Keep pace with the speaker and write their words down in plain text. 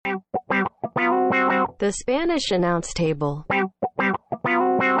The Spanish Announce Table.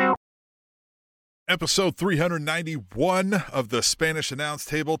 Episode 391 of the Spanish Announce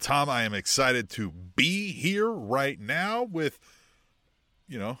Table. Tom, I am excited to be here right now with,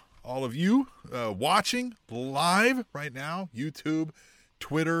 all of you watching live right now, YouTube,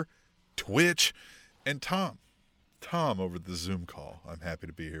 Twitter, Twitch, and Tom over the Zoom call. I'm happy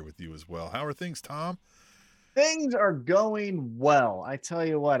to be here with you as well. How are things, Tom? Things are going well. I tell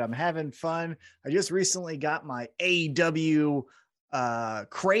you what, I'm having fun. I just recently got my AEW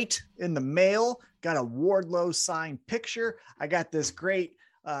crate in the mail. Got a Wardlow signed picture. I got this great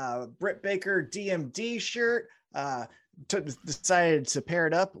Britt Baker DMD shirt. Decided to pair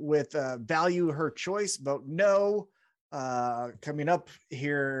it up with Value Her Choice, Vote No. Coming up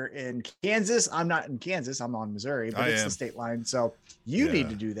here in Kansas. I'm not in Kansas. I'm on Missouri, but it's the state line. So you need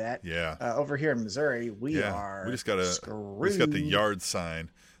to do that. Yeah. Over here in Missouri, we just got the yard sign.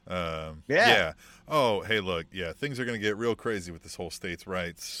 Yeah. Oh, hey, look. Yeah. Things are going to get real crazy with this whole states'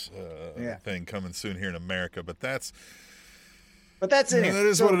 rights thing coming soon here in America, but that's it. That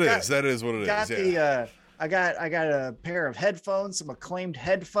is what it is. That is what it is. I got a pair of headphones. Some acclaimed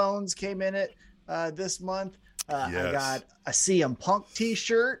headphones came in it this month. I got a CM Punk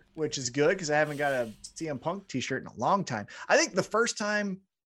t-shirt, which is good because I haven't got a CM Punk t-shirt in a long time. I think the first time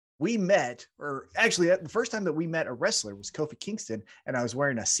we met, or actually the first time that we met a wrestler was Kofi Kingston, and I was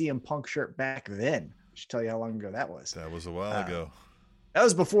wearing a CM Punk shirt back then. I should tell you how long ago that was. That was a while ago. That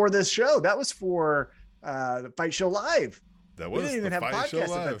was before this show. That was for the Fight Show Live. We didn't even have a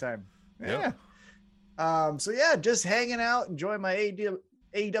podcast at that time. Yeah. Yep. Just hanging out, enjoying my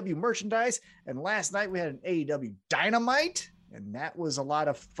AEW merchandise. And last night we had an AEW Dynamite, and that was a lot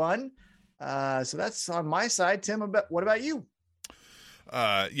of fun. So that's on my side. Tim, what about you?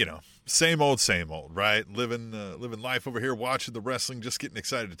 Same old, right? Living life over here, watching the wrestling, just getting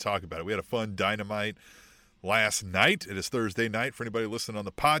excited to talk about it. We had a fun Dynamite last night. It is Thursday night for anybody listening on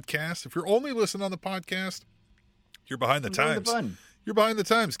the podcast. If you're only listening on the podcast, you're behind the times. You're behind the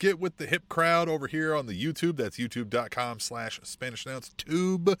times. Get with the hip crowd over here on the YouTube. That's youtube.com/Spanish Announce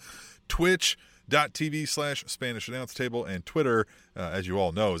Tube, twitch.tv/Spanish Announce Table, and Twitter, as you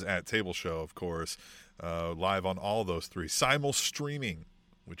all know, is at Table Show, of course. Live on all those three. Simul streaming,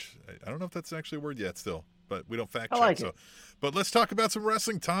 which I don't know if that's actually a word yet still, but we don't fact check. But let's talk about some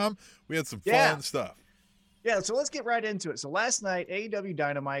wrestling, Tom. We had some fun stuff. Yeah, so let's get right into it. So last night, AEW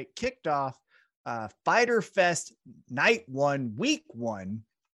Dynamite kicked off Fyter Fest night 1, week 1,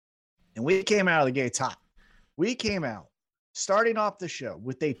 and we came out of the gates hot. We came out starting off the show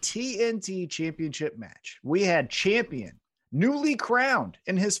with a TNT championship match. We had champion, newly crowned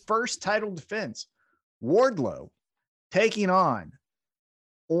in his first title defense, Wardlow, taking on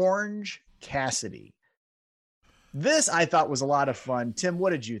Orange Cassidy. This I thought was a lot of fun. Tim,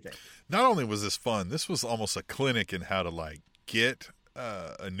 what did you think? Not only was this fun, this was almost a clinic in how to get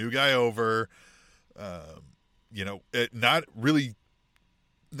a new guy over.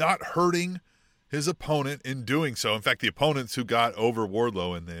 Not hurting his opponent in doing so. In fact, the opponents who got over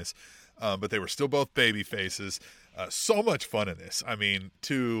Wardlow in this, but they were still both baby faces. So much fun in this. I mean,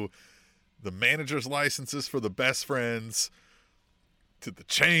 to the manager's licenses for the best friends, to the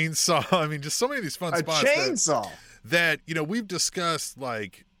chainsaw. I mean, just so many of these fun spots. Chainsaw that we've discussed.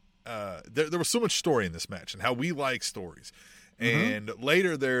 There was so much story in this match and how we like stories. And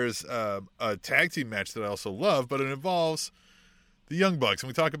later there's a tag team match that I also love, but it involves the Young Bucks. And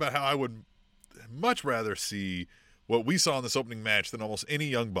we talk about how I would much rather see what we saw in this opening match than almost any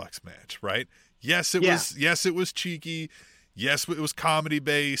Young Bucks match, right? Yes, it was cheeky. Yes, it was comedy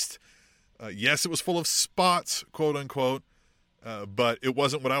based. Yes, it was full of spots, quote unquote. But it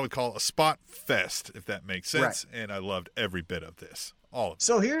wasn't what I would call a spot fest, if that makes sense. Right. And I loved every bit of this. All of it.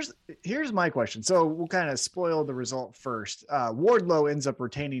 So here's my question. So we'll kind of spoil the result first. Wardlow ends up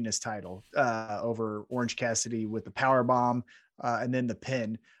retaining his title over Orange Cassidy with the power bomb and then the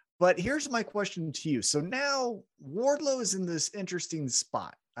pin. But here's my question to you. So now Wardlow is in this interesting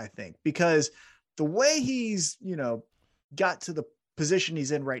spot, I think, because the way he's, got to the position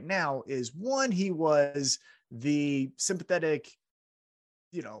he's in right now is, one, he was the sympathetic,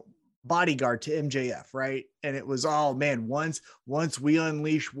 bodyguard to MJF, right? And it was, oh man, once we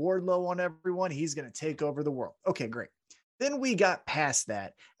unleash Wardlow on everyone, he's going to take over the world. Okay, great. Then we got past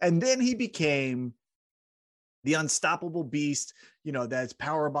that, and then he became the unstoppable beast, that's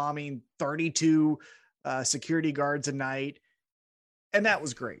power bombing 32 security guards a night, and that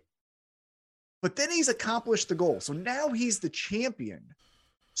was great. But then he's accomplished the goal, so now he's the champion.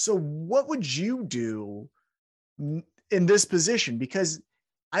 So what would you do in this position? Because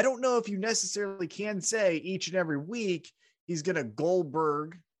I don't know if you necessarily can say each and every week he's going to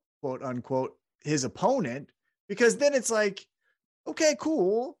Goldberg, quote unquote, his opponent, because then it's like, okay,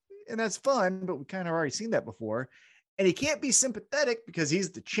 cool. And that's fun, but we kind of already seen that before. And he can't be sympathetic because he's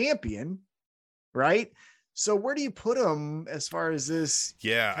the champion, right? So where do you put him as far as this?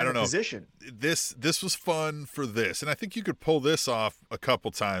 Yeah, I don't know. Position? This was fun for this, and I think you could pull this off a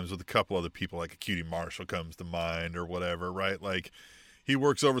couple times with a couple other people, like a Cutie Marshall comes to mind or whatever, right? Like he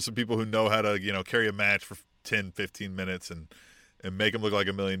works over some people who know how to, carry a match for 10, 15 minutes and make them look like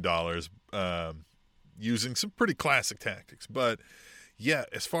 $1 million, using some pretty classic tactics. But yeah,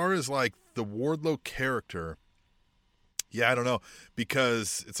 as far as like the Wardlow character, yeah, I don't know,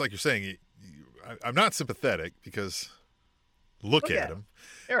 because it's like you're saying, I'm not sympathetic because look at him.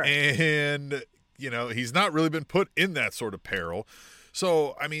 Right. And, he's not really been put in that sort of peril.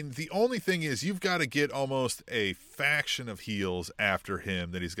 So, I mean, the only thing is you've got to get almost a faction of heels after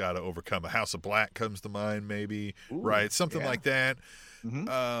him that he's got to overcome. A House of Black comes to mind, maybe, right? Something like that.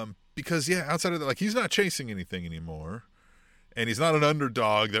 Mm-hmm. Because, outside of that, like, he's not chasing anything anymore. And he's not an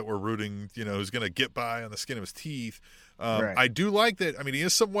underdog that we're rooting, who's going to get by on the skin of his teeth. Right. I do like that. I mean, he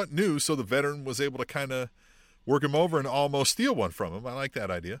is somewhat new, so the veteran was able to kind of work him over and almost steal one from him. I like that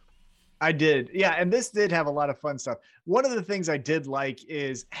idea. I did. Yeah. And this did have a lot of fun stuff. One of the things I did like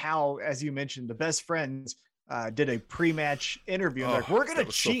is how, as you mentioned, the best friends did a pre-match interview. Like, we're going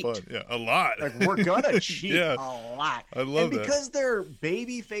to cheat. So yeah, a lot. Like, we're going to cheat a lot. I love that. Because they're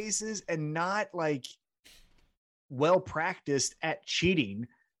baby faces and not like well practiced at cheating,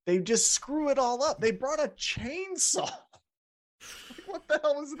 they just screw it all up. They brought a chainsaw. What the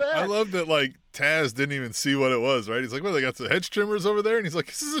hell was that? I love that, like, Taz didn't even see what it was, right? He's like, well, they got some hedge trimmers over there. And he's like,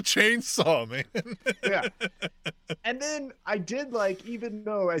 this is a chainsaw, man. Yeah. And then I did like, even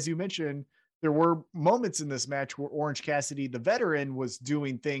though, as you mentioned, there were moments in this match where Orange Cassidy, the veteran, was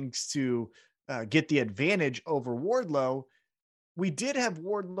doing things to get the advantage over Wardlow. We did have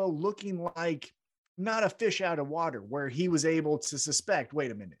Wardlow looking like not a fish out of water, where he was able to suspect,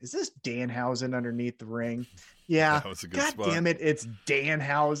 wait a minute, is this Danhausen underneath the ring? Yeah. That was a good God spot. Damn it. It's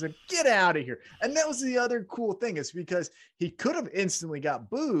Danhausen. Get out of here. And that was the other cool thing, is because he could have instantly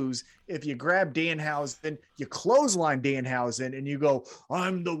got booze if you grab Danhausen, you clothesline Danhausen, and you go,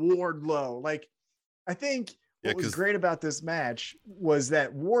 I'm the Wardlow. Like, I think what was great about this match was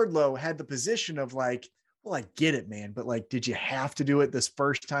that Wardlow had the position of like, well, I get it, man, but like, did you have to do it this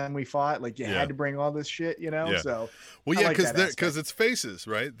first time we fought? Like, you had to bring all this shit, So, well, yeah, because it's faces,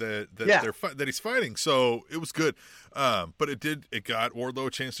 right? That he's fighting, so it was good. But it got Wardlow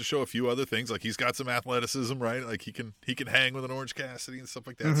a chance to show a few other things, like he's got some athleticism, right? Like he can hang with an Orange Cassidy and stuff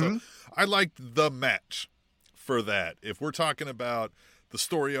like that. Mm-hmm. So I liked the match for that. If we're talking about the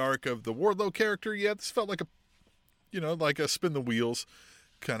story arc of the Wardlow character, this felt like a spin the wheels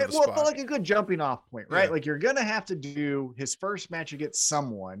kind of spot. Like a good jumping off point, right? Like, you're going to have to do his first match against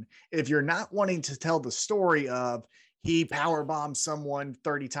someone. If you're not wanting to tell the story of he power bombs someone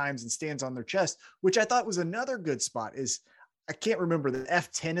 30 times and stands on their chest, which I thought was another good spot, is I can't remember, the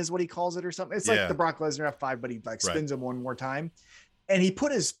F10 is what he calls it or something. It's like the Brock Lesnar F5, but he like spins him one more time. And he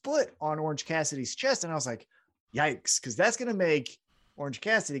put his foot on Orange Cassidy's chest. And I was like, yikes. Cause that's going to make Orange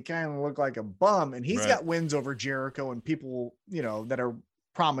Cassidy kind of look like a bum. And he's got wins over Jericho and people, that are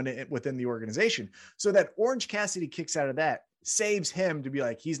prominent within the organization. So that Orange Cassidy kicks out of that saves him to be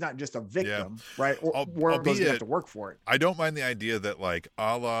like, he's not just a victim, right? Or Wardlow's gonna have to work for it. I don't mind the idea that, like,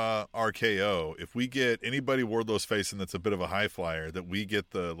 a la RKO, if we get anybody Wardlow's facing that's a bit of a high flyer, that we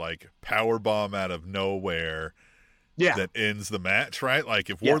get the like power bomb out of nowhere that ends the match, right? Like,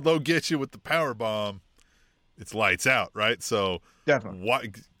 if Wardlow gets you with the power bomb, it's lights out, right? So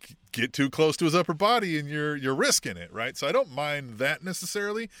definitely get too close to his upper body and you're risking it, right? So I don't mind that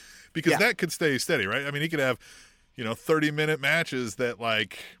necessarily, because that could stay steady, right? I mean, he could have 30-minute matches that,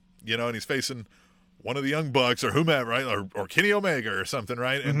 like, and he's facing one of the Young Bucks or whomever, right? Or Kenny Omega or something,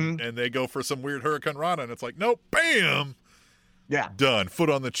 right? And they go for some weird Hurricane Rana, and it's like, nope, bam, done, foot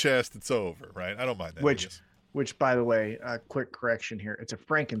on the chest, it's over, right? I don't mind that. Which, by the way, quick correction here, it's a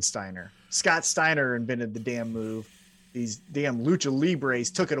Frankensteiner. Scott Steiner invented the damn move. These damn Lucha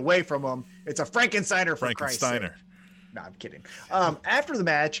Libres took it away from him. It's a Frankensteiner, for Christ's sake. No, I'm kidding. After the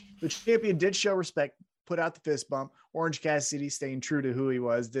match, the champion did show respect, put out the fist bump. Orange Cassidy, staying true to who he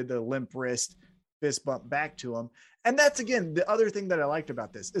was, did the limp wrist fist bump back to him. And that's, again, the other thing that I liked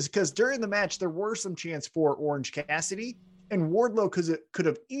about this, is because during the match, there were some chance for Orange Cassidy, and Wardlow could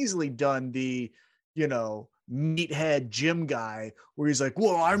have easily done the, meathead gym guy where he's like,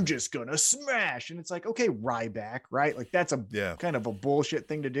 well, I'm just gonna smash, and it's like, okay, Ryback, right? Like, that's a kind of a bullshit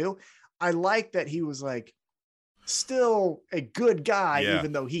thing to do. I like that he was like still a good guy,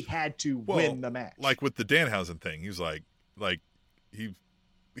 even though he had to win the match. Like with the Danhausen thing, he was like he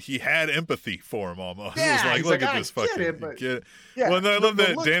he had empathy for him almost. Yeah, It was like, he's look like, at I this get fucking it, but- get. Yeah, Well, and I love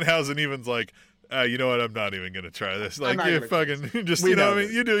that look- Danhausen even's like, you know what? I'm not even gonna try this. Like, not you gonna- fucking just, We you know, know what I mean,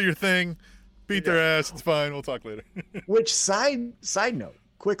 this. you do your thing, beat their ass. It's fine. We'll talk later. Which side note,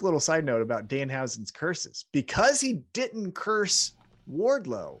 quick little side note about Danhausen's curses. Because he didn't curse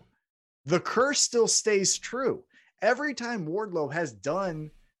Wardlow, the curse still stays true. Every time Wardlow has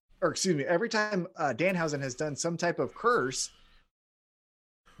done, or excuse me, every time Danhausen has done some type of curse,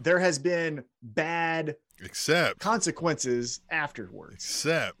 there has been bad Except consequences afterwards.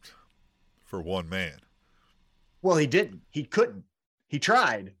 for one man. Well, he didn't. He couldn't. He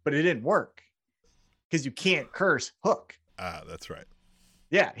tried, but it didn't work because you can't curse Hook. Ah, that's right.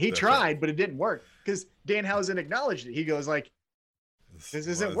 Yeah, he That's tried, right. but it didn't work because Danhausen acknowledged it. He goes like, This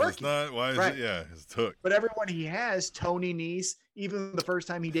isn't why is working. Why is Right. it? Yeah, it's Hook. but everyone he has, Tony Nese, even the first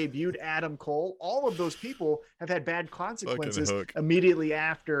time he debuted, Adam Cole, all of those people have had bad consequences Hook. immediately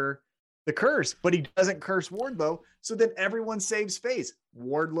after the curse, but he doesn't curse Wardlow. So then everyone saves face.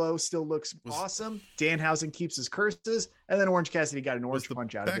 Wardlow still looks awesome. Danhausen keeps his curses. And then Orange Cassidy got an Was orange the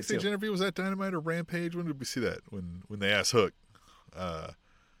punch out of it backstage too. interview, was that Dynamite or Rampage? When did we see that? When they asked Hook,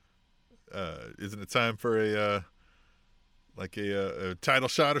 isn't it time for a title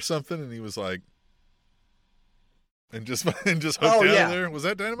shot or something? And he was like, and just hooked out yeah. of there. Was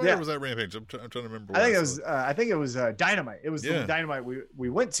that Dynamite Yeah. or was that Rampage? I'm trying to remember. I think where it was Dynamite. It was Yeah. the Dynamite we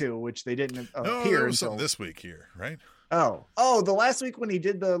went to, which they didn't No, appear there was until something this week here, right? Oh, the last week when he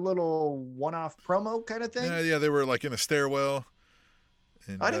did the little one-off promo kind of thing. Yeah, they were like in a stairwell.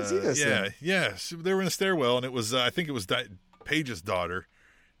 And, I didn't see this Yeah, then. yeah, so they were in a stairwell, and it was I think it was Paige's daughter,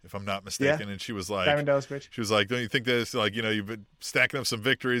 if I'm not mistaken, and she was like, Diamond Dallas Page. she was like, don't you think that it's like, you know, you've been stacking up some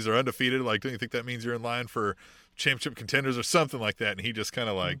victories or undefeated? Like, don't you think that means you're in line for championship contenders or something like that? And he just kind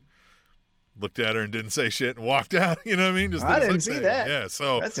of like looked at her and didn't say shit and walked out. You know what I mean? Just I did didn't his see thing. that. Yeah,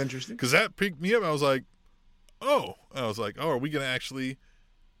 so That's interesting. because that piqued me up. I was like, oh, are we going to actually?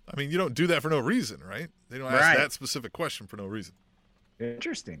 I mean, you don't do that for no reason, right? They don't ask Right. that specific question for no reason.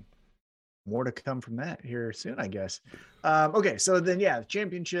 Interesting. More to come from that here soon, I guess. Okay, so then the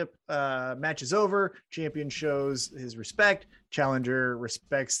championship match is over. Champion shows his respect. Challenger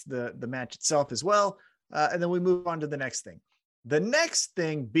respects the match itself as well. And then we move on to the next thing. The next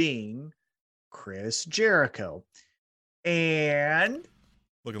thing being Chris Jericho. And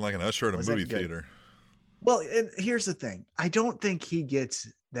Looking like an usher at a Was that movie good? theater. well, and here's the thing. I don't think he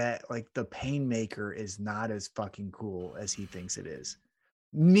gets that like the Painmaker is not as fucking cool as he thinks it is.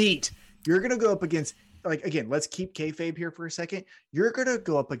 Neat. You're gonna go up against, like, again, let's keep kayfabe here for a second. You're gonna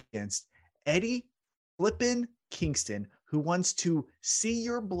go up against Eddie flippin' Kingston, who wants to see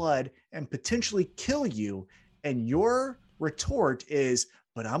your blood and potentially kill you, and your retort is,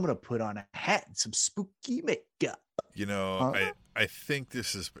 "But I'm gonna put on a hat and some spooky makeup." You know, Huh? I think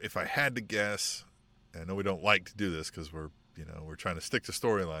this is, if I had to guess, I know we don't like to do this because we're trying to stick to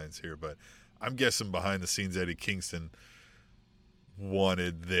storylines here, but I'm guessing behind the scenes Eddie Kingston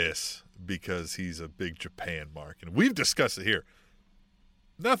wanted this because he's a big Japan mark. And we've discussed it here.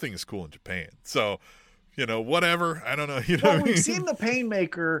 Nothing is cool in Japan. So, whatever. I don't know. You know Well, what I mean? we've seen the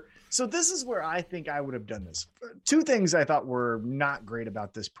Painmaker. So this is where I think I would have done this. Two things I thought were not great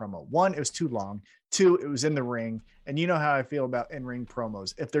about this promo. One, it was too long. Two, it was in the ring. And you know how I feel about in-ring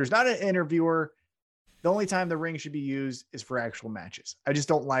promos. If there's not an interviewer, the only time the ring should be used is for actual matches. I just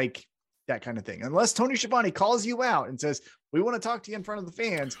don't like that kind of thing. Unless Tony Schiavone calls you out and says, "We want to talk to you in front of the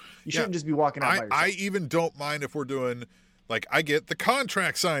fans," you shouldn't just be walking out by yourself. I even don't mind if we're doing, like, I get the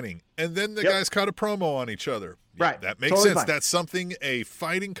contract signing and then the Yep. guys cut a promo on each other. Yeah, Right. that makes Totally sense. fine. That's something a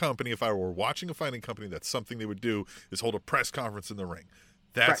fighting company, if I were watching a fighting company, that's something they would do, is hold a press conference in the ring.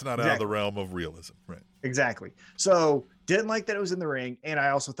 That's Right, not out of exactly. the realm of realism. Right. Exactly. So didn't like that it was in the ring, and I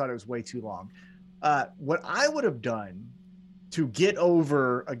also thought it was way too long. What I would have done to get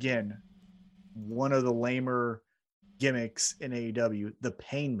over, again, one of the lamer gimmicks in AEW, the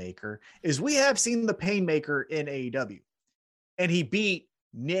Painmaker, is we have seen the Painmaker in AEW, and he beat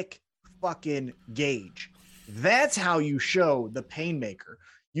Nick fucking Gage. That's how you show the Painmaker.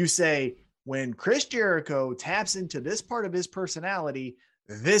 You say, when Chris Jericho taps into this part of his personality,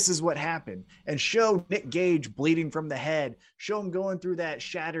 this is what happened, and show Nick Gage bleeding from the head, show him going through that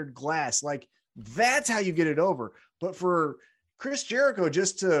shattered glass. Like, that's how you get it over. But for Chris Jericho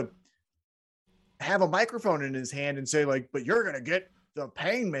just to have a microphone in his hand and say, like, "But you're going to get the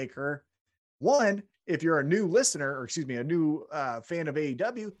Painmaker." One, if you're a new listener, or excuse me, a new fan of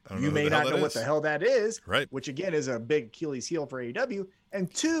AEW, I don't you know may who the hell not that know what is. the hell that is, Right. which again is a big Achilles heel for AEW.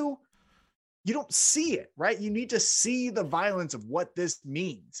 And two, you don't see it, right? You need to see the violence of what this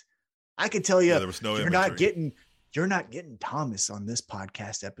means. I could tell you, Yeah, there was no you're not imagery. getting you're not getting Thomas on this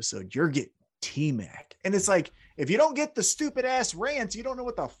podcast episode. You're getting T-Mac. And it's like, if you don't get the stupid ass rants, you don't know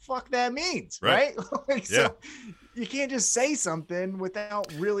what the fuck that means. Right. Like, so you can't just say something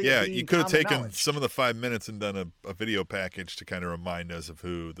without really. Yeah. being You could have common taken knowledge. some of the 5 minutes and done a video package to kind of remind us of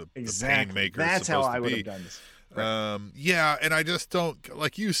who the pain maker That's is supposed how I to would be. have done this. Right. Yeah. And I just don't,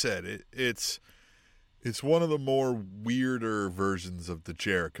 like you said, it's one of the more weirder versions of the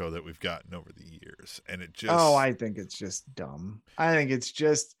Jericho that we've gotten over the years. And it just. Oh, I think it's just dumb. I think it's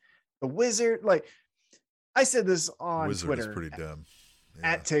just the Wizard. Like, I said this on Wizard Twitter. is pretty dumb.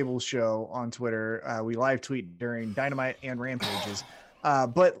 Yeah. At Table Show on Twitter. We live tweet during Dynamite and Rampages.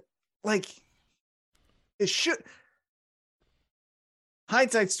 But like, it should.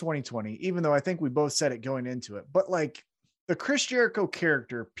 Hindsight's 2020, even though I think we both said it going into it. But like, the Chris Jericho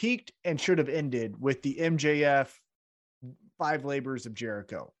character peaked and should have ended with the MJF 5 Labors of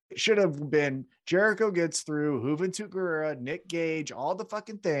Jericho. It should have been Jericho gets through Juventud Guerrera, Nick Gage, all the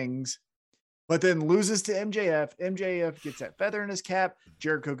fucking things, but then loses to MJF. MJF gets that feather in his cap.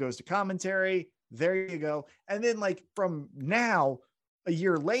 Jericho goes to commentary. There you go. And then like from now, a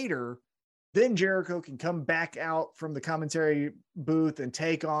year later, then Jericho can come back out from the commentary booth and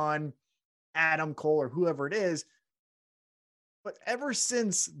take on Adam Cole or whoever it is. But ever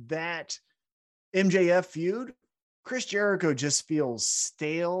since that MJF feud, Chris Jericho just feels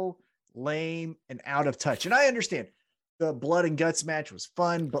stale, lame, and out of touch. And I understand the blood and guts match was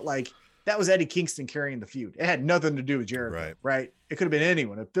fun, but like that was Eddie Kingston carrying the feud. It had nothing to do with Jericho, right? It could have been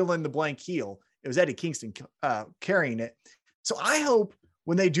anyone. A fill in the blank heel. It was Eddie Kingston carrying it. So I hope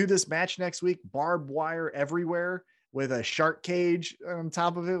when they do this match next week, barbed wire everywhere with a shark cage on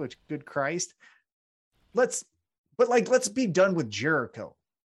top of it, which good Christ. Let's be done with Jericho.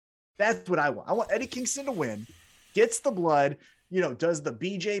 That's what I want. I want Eddie Kingston to win, gets the blood, does the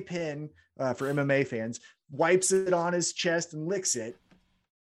BJ pin for MMA fans, wipes it on his chest and licks it.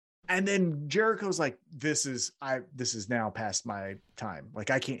 And then Jericho's like, this is now past my time.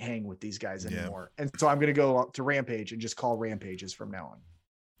 Like, I can't hang with these guys anymore. Yeah. And so I'm going to go up to Rampage and just call Rampages from now on.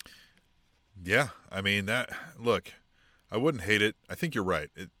 Yeah. I mean, I wouldn't hate it. I think you're right.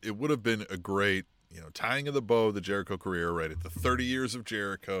 It would have been a great, tying of the bow of the Jericho career, right at the 30 years of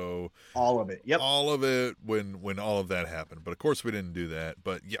Jericho. All of it. Yep. All of it when all of that happened. But of course we didn't do that.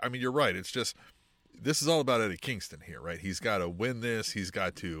 But yeah, I mean, you're right. It's just, this is all about Eddie Kingston here, right? He's got to win this. He's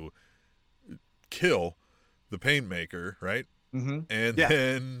got to kill the Painmaker, right? Mm-hmm.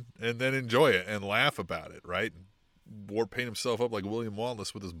 And then enjoy it and laugh about it, right? War paint himself up like William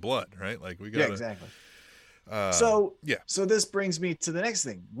Wallace with his blood, right? Like we got exactly. So this brings me to the next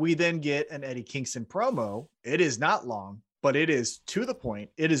thing. We then get an Eddie Kingston promo. It is not long, but it is to the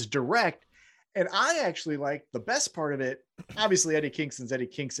point. It is direct. And I actually like the best part of it. Obviously, Eddie Kingston's Eddie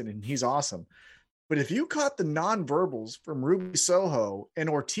Kingston, and he's awesome. But if you caught the nonverbals from Ruby Soho and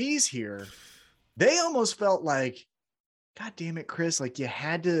Ortiz here, they almost felt like, God damn it, Chris! Like you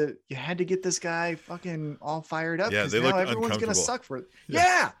had to get this guy fucking all fired up. Yeah, they look everyone's gonna suck for it.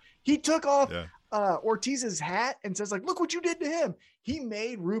 Yeah, he took off Ortiz's hat and says, like, look what you did to him. He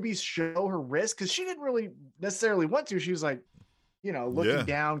made Ruby show her wrist because she didn't really necessarily want to. She was like, looking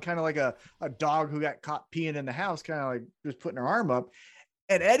down, kind of like a dog who got caught peeing in the house, kind of like just putting her arm up.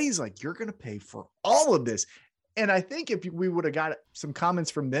 And Eddie's like, you're gonna pay for all of this. And I think if we would have got some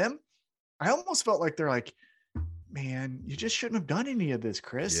comments from them, I almost felt like they're like, man, you just shouldn't have done any of this,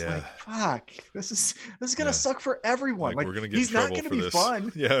 Chris. Yeah. Like, fuck, this is gonna suck for everyone. Like, we're gonna get he's not gonna be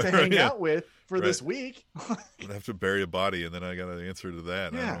fun to hang out with for this week. I'm gonna have to bury a body, and then I got to answer to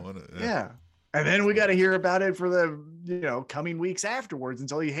that. Yeah. I don't want to, yeah. And then we got to hear about it for the coming weeks afterwards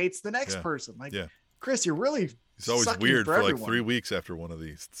until he hates the next person. Like, Chris, you're really he's always weird for like 3 weeks after one of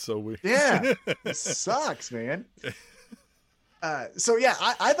these. It's so weird. Yeah, it sucks, man. So yeah,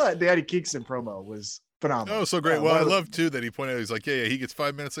 I thought the Eddie Kingston promo was phenomenal. Oh, so great. Well, I love too that he pointed out, he's like, yeah, he gets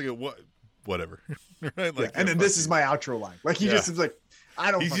 5 minutes. I go, whatever. Right? Like, and then this is my outro line. Like he just is like,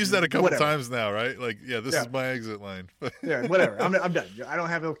 he's used that a couple times now, right? Like, this is my exit line. Yeah, whatever. I'm done. I don't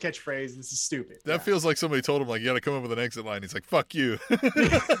have a catchphrase. This is stupid. That feels like somebody told him, like, you got to come up with an exit line. He's like, fuck you.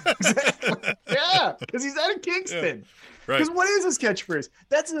 Exactly. Yeah, because he's Eddie Kingston. Right. Because what is his catchphrase?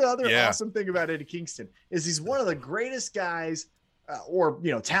 That's the other awesome thing about Eddie Kingston is he's one of the greatest guys. Or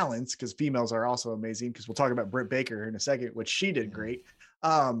talents, because females are also amazing, because we'll talk about Britt Baker in a second, which she did great,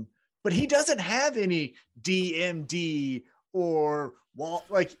 but he doesn't have any DMD or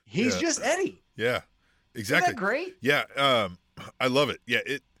like he's just Eddie. Yeah, exactly. Isn't that great? Yeah, I love it. Yeah,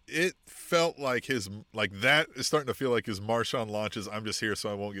 it felt like that is starting to feel like his Marshawn launches. I'm just here so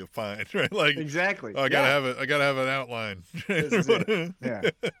I won't get fined, right? Like exactly. I gotta have an outline. Yeah,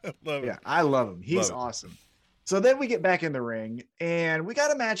 love it. Yeah, I love him. He's awesome. So then we get back in the ring, and we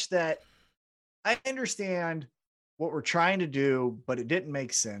got a match that I understand what we're trying to do, but it didn't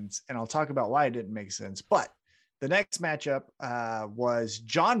make sense. And I'll talk about why it didn't make sense. But the next matchup was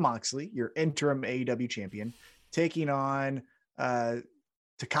Jon Moxley, your interim AEW champion, taking on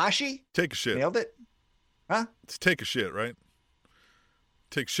Takashi. Take a shit. Nailed it. Huh? It's take a shit, right?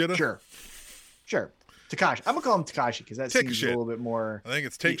 Take shit. Sure. Takashi. I'm gonna call him Takashi because that Take seems a little bit more. I think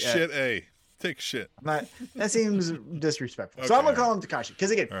it's take shit. Take a shit. That seems disrespectful. Okay, So I'm gonna call him Takashi because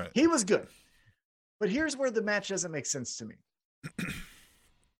again, right. he was good. But here's where the match doesn't make sense to me.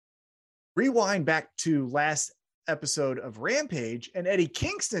 Rewind back to last episode of Rampage, and Eddie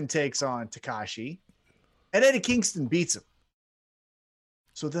Kingston takes on Takashi, and Eddie Kingston beats him.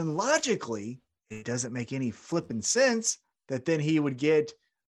 So then logically, it doesn't make any flipping sense that then he would get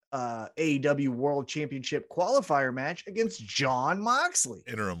AEW World Championship qualifier match against Jon Moxley.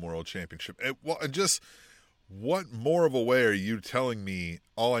 Interim World Championship. And just what more of a way are you telling me?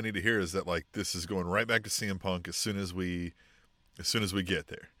 All I need to hear is that like this is going right back to CM Punk as soon as we get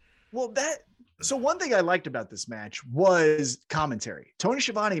there. Well, so one thing I liked about this match was commentary. Tony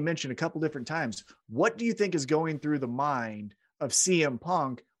Schiavone mentioned a couple different times. What do you think is going through the mind of CM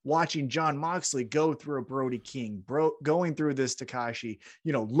Punk watching Jon Moxley go through a Brody King, going through this Takashi,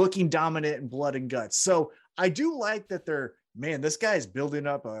 looking dominant in blood and guts? So I do like that this guy's building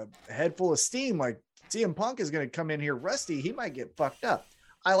up a head full of steam. Like CM Punk is going to come in here rusty. He might get fucked up.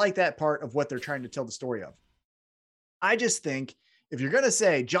 I like that part of what they're trying to tell the story of. I just think if you're going to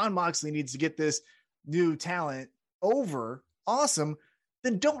say Jon Moxley needs to get this new talent over, awesome,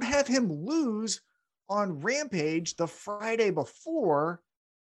 then don't have him lose on Rampage the Friday before,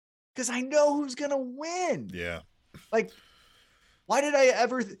 because I know who's going to win. Yeah. Like, why did I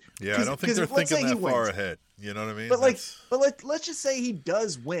ever? I don't think they're thinking that far ahead. You know what I mean? But let's just say he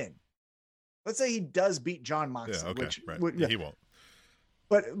does win. Let's say he does beat Jon Moxley. Yeah, okay, right. He won't.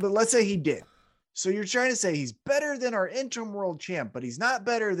 But let's say he did. So you're trying to say he's better than our interim world champ, but he's not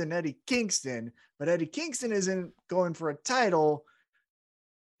better than Eddie Kingston. But Eddie Kingston isn't going for a title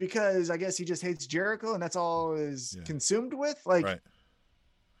because I guess he just hates Jericho and that's all is consumed with. Like,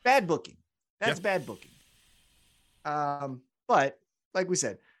 bad booking. That's bad booking. But like we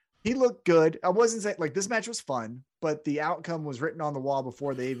said, he looked good. I wasn't saying like this match was fun, but the outcome was written on the wall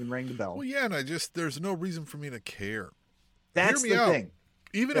before they even rang the bell. Well, yeah, and there's no reason for me to care. That's the thing.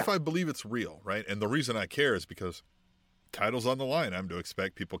 Even if I believe it's real, right? And the reason I care is because title's on the line. I'm to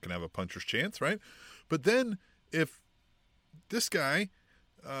expect people can have a puncher's chance, right? But then if this guy,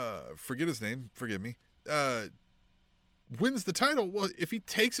 forget his name, forgive me, wins the title, well, if he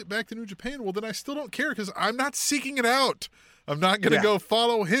takes it back to New Japan, well, then I still don't care because I'm not seeking it out. I'm not going to go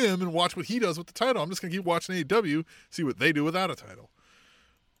follow him and watch what he does with the title. I'm just going to keep watching AEW, see what they do without a title.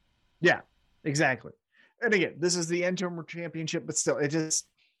 Yeah, exactly. And again, this is the interim championship, but still, it just.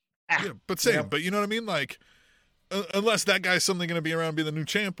 But you know what I mean? Like, unless that guy's suddenly going to be around being the new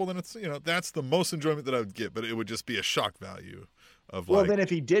champ, well, then it's, that's the most enjoyment that I would get, but it would just be a shock value of then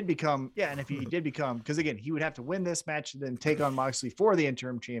if he did become, because again, he would have to win this match and then take on Moxley for the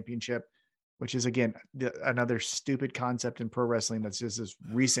interim championship, which is, again, another stupid concept in pro wrestling. That's just this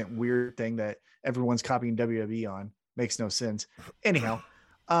recent weird thing that everyone's copying WWE on. Makes no sense. Anyhow,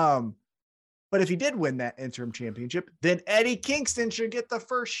 but if he did win that interim championship, then Eddie Kingston should get the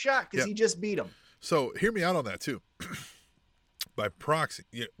first shot because he just beat him. So hear me out on that too. By proxy,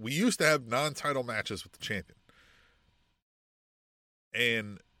 we used to have non-title matches with the champion.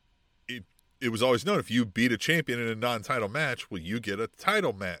 And it was always known if you beat a champion in a non-title match, well, you get a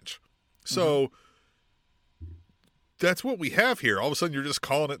title match. So that's what we have here. All of a sudden, you're just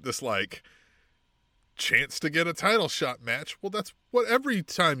calling it this like chance to get a title shot match. Well, that's what every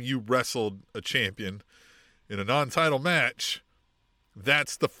time you wrestled a champion in a non-title match,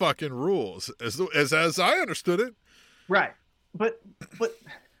 that's the fucking rules as I understood it. Right. But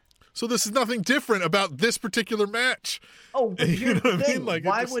so this is nothing different about this particular match. Oh, but you know what I mean? Like,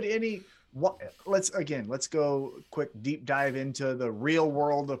 why would any? Let's go quick deep dive into the real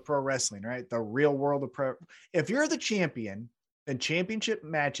world of pro wrestling. Right, the real world of pro. If you're the champion, and championship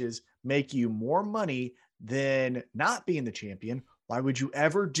matches make you more money than not being the champion, why would you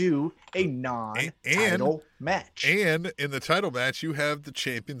ever do a non-title match? And in the title match, you have the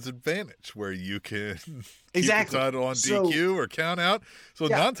champion's advantage where you can keep the title on DQ or count out. So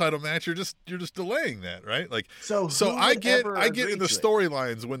non-title match, you're just delaying that, right? Like so I get in the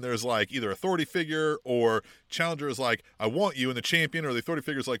storylines when there's like either authority figure or challenger is like, I want you, and the champion or the authority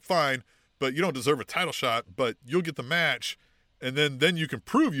figure is like, fine, but you don't deserve a title shot, but you'll get the match, and then you can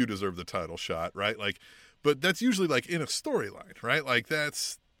prove you deserve the title shot, right? Like, but that's usually like in a storyline, right? Like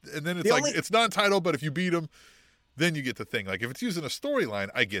that's And then it's The like only- it's non-title, but if you beat him, then you get the thing. Like if it's using a storyline,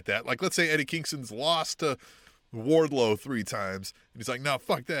 I get that. Like let's say Eddie Kingston's lost to Wardlow 3 times, and he's like, "No,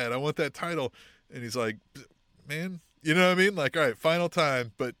 fuck that. I want that title." And he's like, "Man, you know what I mean? Like, all right, final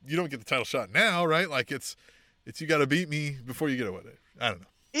time, but you don't get the title shot now, right? Like it's you got to beat me before you get away." I don't know.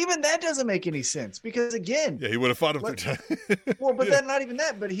 Even that doesn't make any sense because again, Yeah, he would have fought him 3 times. well, but Yeah. then not even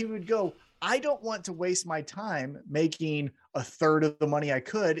that, but he would go, I don't want to waste my time making a third of the money I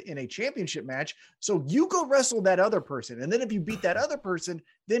could in a championship match. So you go wrestle that other person. And then if you beat that other person,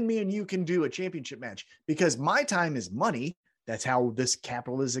 then me and you can do a championship match because my time is money. That's how this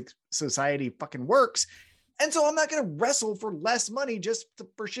capitalistic society fucking works. And so I'm not going to wrestle for less money just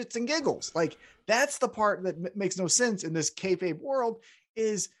for shits and giggles. Like that's the part that makes no sense in this kayfabe world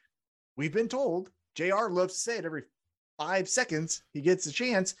is we've been told, JR loves to say it every 5 seconds, he gets a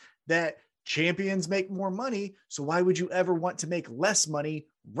chance that champions make more money. So why would you ever want to make less money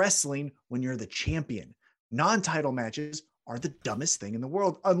wrestling when you're the champion? Non-title matches are the dumbest thing in the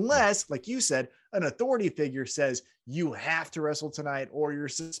world, unless, like you said, an authority figure says you have to wrestle tonight or you're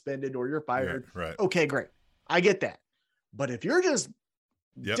suspended or you're fired. Right. Okay, great. I get that. But if you're just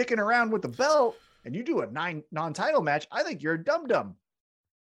dicking around with the belt and you do a non-title match, I think you're a dum-dum.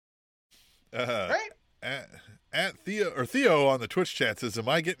 Right? At Theo on the Twitch chat says, "Am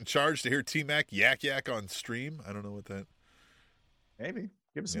I getting charged to hear T-Mac yak on stream?" I don't know what that. Maybe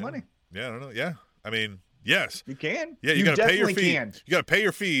give us some money. Yeah, I don't know. Yeah, I mean, yes, You can. yeah. You got to pay your fee. Can. You got to pay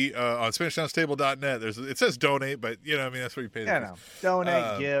your fee on SpanishTownsTable.net. It says donate, but you know, I mean, that's where you pay. Yeah, no.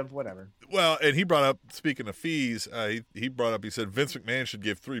 Donate, give, whatever. Well, and he brought up, speaking of fees, he brought up. He said Vince McMahon should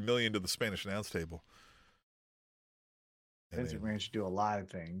give $3 million to the Spanish Announce Table. Vince McMahon should do a lot of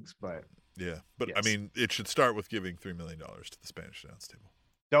things, but yeah, but yes. I mean, it should start with giving $3 million to the Spanish Announce Table.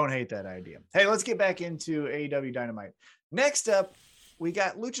 Don't hate that idea. Hey, let's get back into AEW Dynamite. Next up, we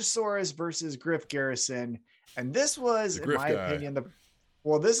got Luchasaurus versus Griff Garrison, and this was, in my opinion,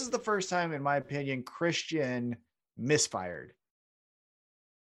 this is the first time, in my opinion, Christian misfired.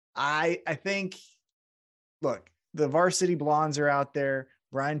 I think, look, the Varsity Blondes are out there.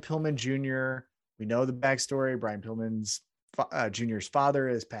 Brian Pillman Jr. We know the backstory. Brian Pillman's Jr.'s father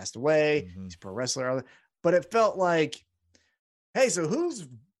has passed away. Mm-hmm. He's a pro wrestler, but it felt like, hey, so whose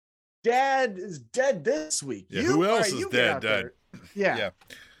dad is dead this week? Yeah, who else is dead? Yeah.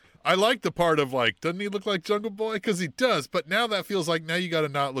 I like the part of like, doesn't he look like Jungle Boy? Because he does, but now that feels like now you got to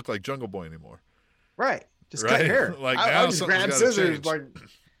not look like Jungle Boy anymore. Right. Just cut hair. Like I'll now just something's grab got scissors. to change. Like,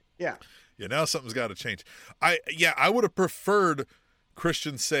 yeah. Yeah, now something's got to change. I would have preferred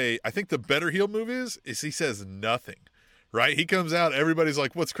Christian say, I think the better heel move is he says nothing, right? He comes out, everybody's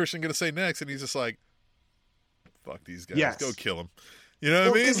like, what's Christian going to say next? And he's just like, fuck these guys. Yes. Go kill them. You know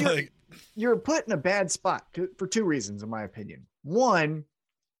what I mean? Like, you're put in a bad spot for 2 reasons, in my opinion. One,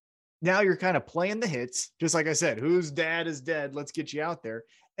 now you're kind of playing the hits, just like I said, whose dad is dead? Let's get you out there.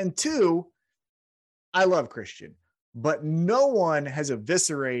 And 2, I love Christian, but no one has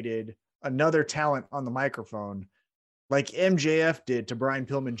eviscerated another talent on the microphone like MJF did to Brian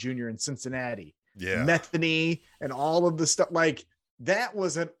Pillman Jr. in Cincinnati. yeah. Metheny and all of the stuff. Like that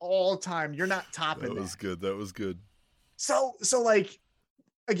was an all-time. You're not topping that. That was good. So like,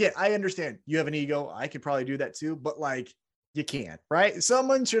 again, I understand you have an ego. I could probably do that too, but like you can't, right?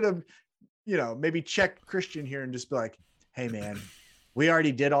 Someone should have, maybe checked Christian here and just be like, hey man, we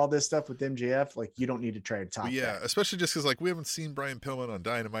already did all this stuff with MJF. Like you don't need to try to top that. Especially just because like we haven't seen Brian Pillman on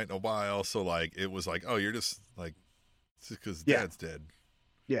Dynamite in a while. So like, it was like, oh, you're just like, it's just because dad's dead.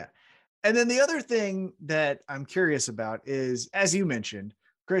 Yeah. And then the other thing that I'm curious about is, as you mentioned,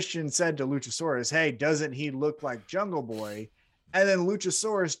 Christian said to Luchasaurus, hey, doesn't he look like Jungle Boy? And then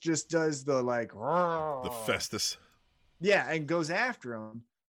Luchasaurus just does the like, The Festus. Yeah, and goes after him.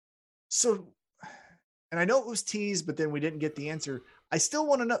 So, and I know it was teased, but then we didn't get the answer. I still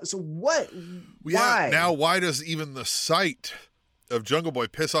want to know. So what? Why? Now, why does even the sight of Jungle Boy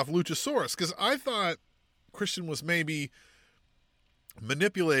piss off Luchasaurus? Because I thought Christian was maybe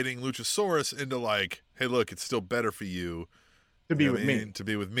manipulating Luchasaurus into like, hey, look, it's still better for you to be with me. To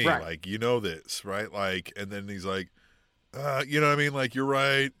be with me. Right. Like, this, right? Like, and then he's like, you know what I mean? Like, you're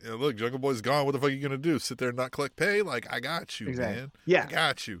right. Look, Jungle Boy's gone. What the fuck are you going to do? Sit there and not collect pay? Like, I got you, man. Yeah. I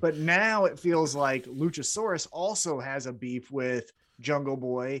got you. But now it feels like Luchasaurus also has a beef with Jungle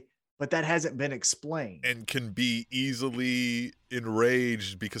Boy, but that hasn't been explained. And can be easily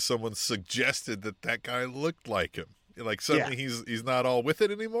enraged because someone suggested that guy looked like him. Like, suddenly he's not all with it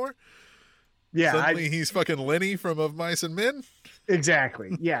anymore. Yeah. Suddenly he's fucking Lenny from Of Mice and Men.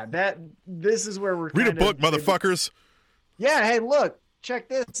 Exactly. Yeah. This is where we're Read a book, motherfuckers. Yeah, hey, look, check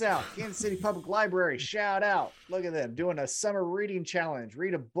this out. Kansas City Public Library, shout out. Look at them doing a summer reading challenge.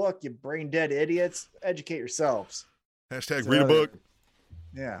 Read a book, you brain dead idiots. Educate yourselves. Hashtag read a book.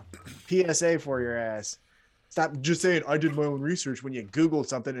 Yeah. PSA for your ass. Stop just saying I did my own research when you Googled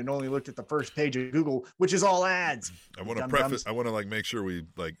something and only looked at the first page of Google, which is all ads. I want to preface. I want to make sure we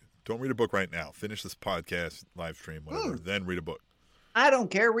don't read a book right now. Finish this podcast, live stream, whatever. Then read a book. I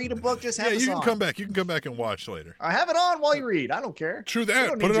don't care. Read a book. Just have you can on. come back. You can come back and watch later. I have it on while you read. I don't care. True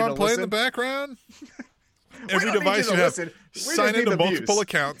that. Put it on play in the background. Every device you have. Sign into multiple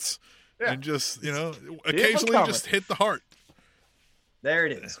accounts and just occasionally just hit the heart. There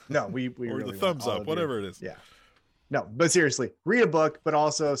it is. No, we or really the thumbs up, whatever it is. Yeah. No, but seriously, read a book, but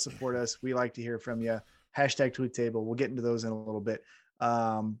also support us. We like to hear from you. Hashtag tweet table. We'll get into those in a little bit.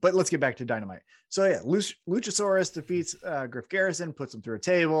 But let's get back to Dynamite. So yeah, Luchasaurus defeats Griff Garrison, puts him through a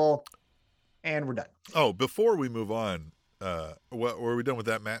table, and we're done. Oh, before we move on, were we done with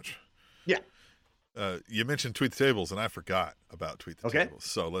that match? Yeah. You mentioned Tweet the Tables, and I forgot about Tweet the Tables.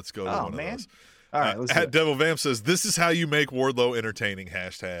 So let's go to one of those. All right, let's at Devil Vamp says, this is how you make Wardlow entertaining.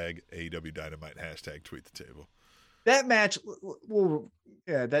 Hashtag AEW Dynamite. Hashtag Tweet the Table. That match,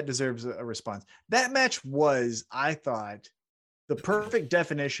 that deserves a response. That match was, I thought, the perfect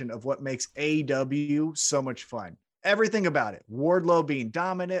definition of what makes AEW so much fun. Everything about it. Wardlow being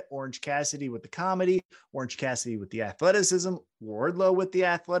dominant, Orange Cassidy with the comedy, Orange Cassidy with the athleticism, Wardlow with the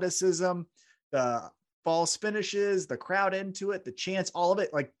athleticism, the false finishes, the crowd into it, the chants, all of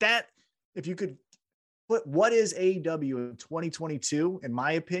it. Like that, if you could put what is AEW in 2022, in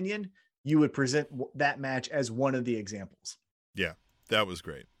my opinion, you would present that match as one of the examples. Yeah, that was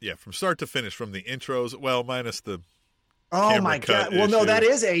great. Yeah, from start to finish, from the intros, well, minus the oh my God. Well, issue. No, that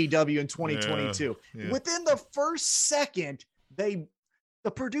is AEW in 2022. Yeah. Within the first second, the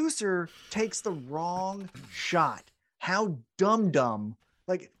producer takes the wrong shot. How dumb.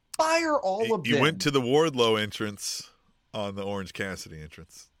 Like, fire all of them. You went to the Wardlow entrance on the Orange Cassidy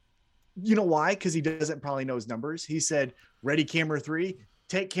entrance. You know why? Because he doesn't probably know his numbers. He said, ready camera 3,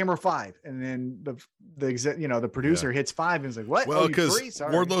 take camera 5. And then the producer hits 5 and is like, what? Well, because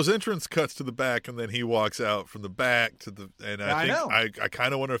Wardlow's entrance cuts to the back and then he walks out from the back to the, and I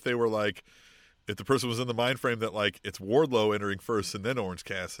kind of wonder if they were like, if the person was in the mind frame that like it's Wardlow entering first and then Orange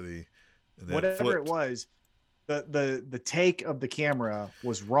Cassidy. And then whatever it was, the take of the camera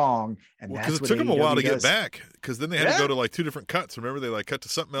was wrong, and that's because it took them a while to get back. Because then they had to go to like 2 different cuts. Remember, they like cut to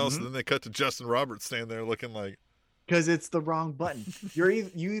something else, and then they cut to Justin Roberts standing there looking like. Because it's the wrong button.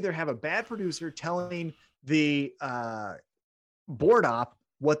 You either have a bad producer telling the board op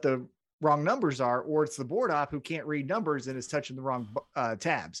what the wrong numbers are, or it's the board op who can't read numbers and is touching the wrong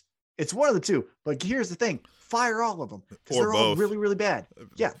tabs. It's one of the two. But here's the thing: fire all of them because they're all really, really bad.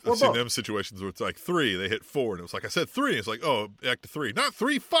 Yeah, I've seen them situations where it's like 3, they hit 4, and it was like I said 3. It's like, oh, back to 3, not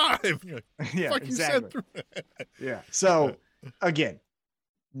 3, 5. Yeah, fuck, exactly. You said 3. Yeah. So again,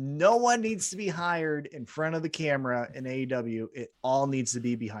 no one needs to be hired in front of the camera in AEW. It all needs to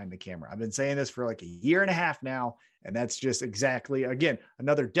be behind the camera. I've been saying this for like a year and a half now, and that's just exactly, again,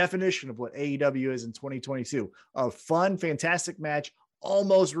 another definition of what AEW is in 2022. A fun, fantastic match,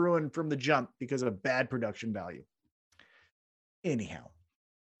 almost ruined from the jump because of bad production value. Anyhow,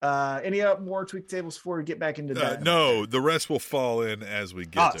 any more tweak tables before we get back into that? No, the rest will fall in as we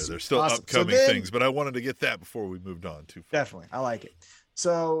get there. There's still upcoming things, but I wanted to get that before we moved on too far. Definitely. I like it.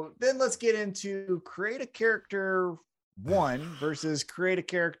 So then let's get into create a character 1 versus create a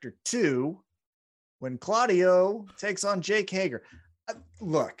character 2 when Claudio takes on Jake Hager.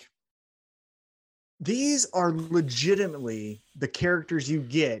 Look, these are legitimately the characters you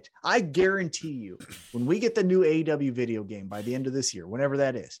get. I guarantee you, when we get the new AEW video game by the end of this year, whenever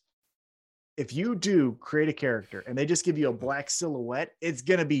that is, if you do create a character and they just give you a black silhouette, it's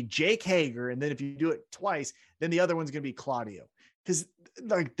going to be Jake Hager. And then if you do it twice, then the other one's going to be Claudio. Because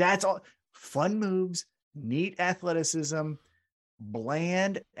like that's all fun moves, neat athleticism,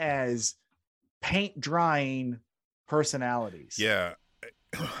 bland as paint drying personalities. Yeah.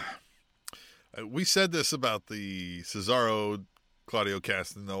 We said this about the Cesaro Claudio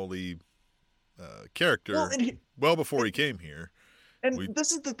Castagnoli character well before he came here. And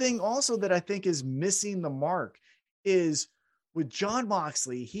this is the thing also that I think is missing the mark is with Jon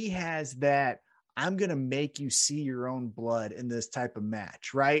Moxley, he has that I'm going to make you see your own blood in this type of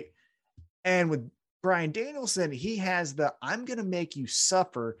match, right? And with Bryan Danielson, he has the I'm going to make you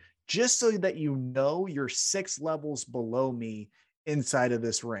suffer just so that you know you're 6 levels below me inside of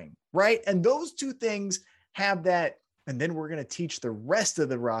this ring, right? And those two things have that, and then we're going to teach the rest of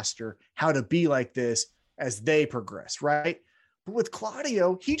the roster how to be like this as they progress, right? But with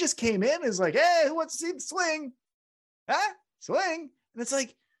Claudio, he just came in and is like, hey, who wants to see the swing? Huh? Swing? And it's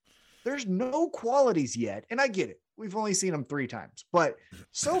like, there's no qualities yet. And I get it. We've only seen him 3 times, but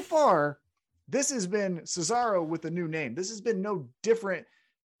so far, this has been Cesaro with a new name. This has been no different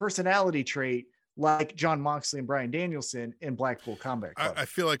personality trait like Jon Moxley and Bryan Danielson in Blackpool Combat Club. I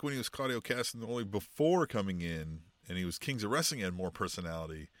feel like when he was Claudio Castagnoli before coming in, and he was Kings of Wrestling, he had more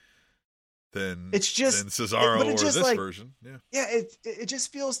personality than Cesaro or this version. Yeah, it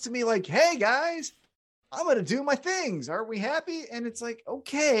just feels to me like, hey guys, I'm gonna do my things. Aren't we happy? And it's like,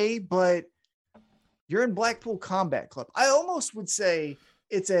 okay, but you're in Blackpool Combat Club. I almost would say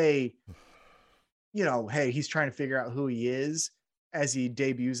it's a, hey, he's trying to figure out who he is as he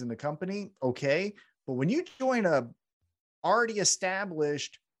debuts in the company. Okay. But when you join a already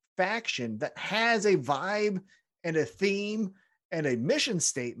established faction that has a vibe and a theme and a mission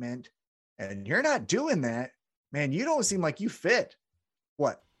statement, and you're not doing that, man, you don't seem like you fit.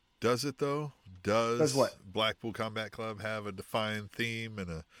 What? Does it though? Does what? Blackpool Combat Club have a defined theme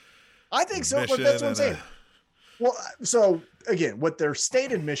and I think so, but that's what I'm saying. Well, so again, what their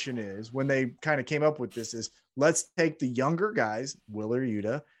stated mission is when they kind of came up with this is, let's take the younger guys, Wheeler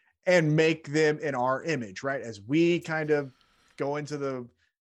Yuta, and make them in our image, right? As we kind of go into the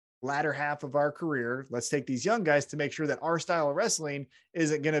latter half of our career, let's take these young guys to make sure that our style of wrestling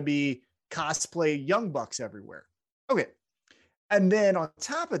isn't going to be cosplay young bucks everywhere. Okay. And then on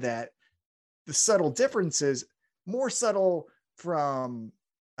top of that, the subtle differences, more subtle from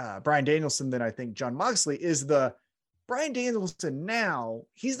Bryan Danielson than I think Jon Moxley, is the Bryan Danielson now,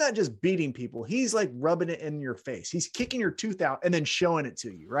 he's not just beating people. He's like rubbing it in your face. He's kicking your tooth out and then showing it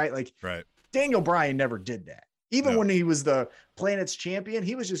to you, right? Like right. Daniel Bryan never did that. Even when he was the Planet's champion,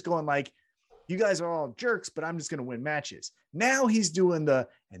 he was just going like, you guys are all jerks, but I'm just going to win matches. Now he's doing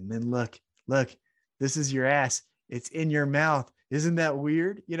and then look, this is your ass. It's in your mouth. Isn't that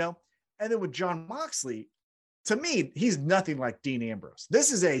weird? And then with Jon Moxley, to me, he's nothing like Dean Ambrose.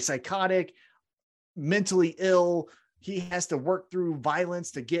 This is a psychotic, mentally ill. He has to work through violence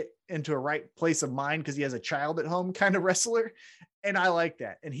to get into a right place of mind because he has a child at home kind of wrestler. And I like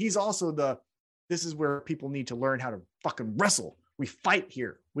that. And he's also this is where people need to learn how to fucking wrestle. We fight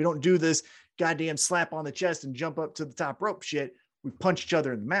here. We don't do this goddamn slap on the chest and jump up to the top rope shit. We punch each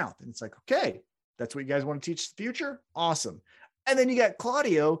other in the mouth. And it's like, okay, that's what you guys want to teach the future? Awesome. And then you got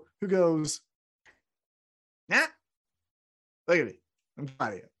Claudio who goes, nah, look at me. I'm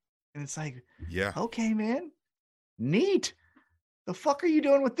Claudio. And it's like, yeah, okay, man, neat. The fuck are you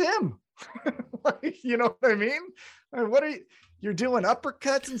doing with them? Like, you know what I mean? What are you're doing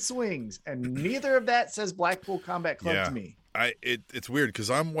uppercuts and swings, and neither of that says Blackpool Combat Club to me. It's weird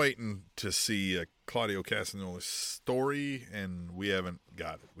because I'm waiting to see a Claudio Castagnoli story, and we haven't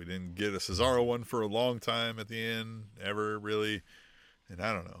got it. We didn't get a Cesaro one for a long time at the end, ever really, and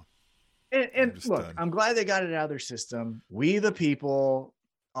I don't know. And look, done. I'm glad they got it out of their system. We the people,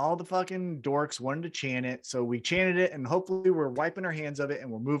 all the fucking dorks wanted to chant it, so we chanted it, and hopefully we're wiping our hands of it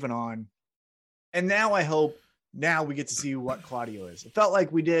and we're moving on. And now I hope we get to see what Claudio is. It felt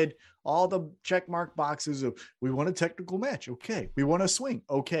like we did all the check mark boxes of, we want a technical match. Okay. We want a swing.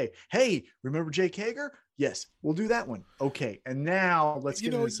 Okay. Hey, remember Jake Hager? Yes, we'll do that one. Okay. And now let's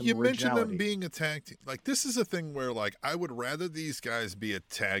get into some originality. You mentioned them being a tag team. Like, this is a thing where, like, I would rather these guys be a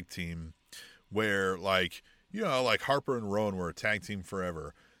tag team where, like, like Harper and Rowan were a tag team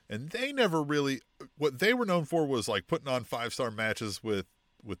forever. And they never really, what they were known for was, like, putting on 5-star matches with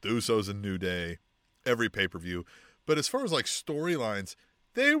the Usos and New Day every pay-per-view. But as far as, like, storylines,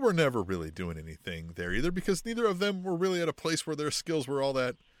 they were never really doing anything there either, because neither of them were really at a place where their skills were all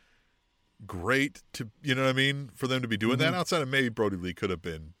that great to, you know what I mean, for them to be doing that. Outside of maybe Brody Lee could have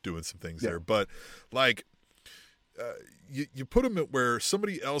been doing some things there. But, like, you put them at where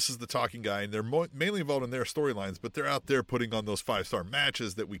somebody else is the talking guy, and they're mainly involved in their storylines, but they're out there putting on those 5-star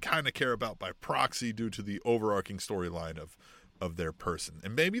matches that we kind of care about by proxy due to the overarching storyline of their person.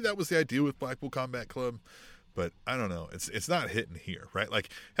 And maybe that was the idea with Blackpool Combat Club, but I don't know. It's not hitting here, right? Like,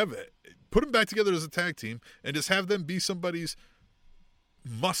 put them back together as a tag team and just have them be somebody's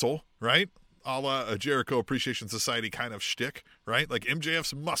muscle, right? A la a Jericho Appreciation Society kind of shtick, right? Like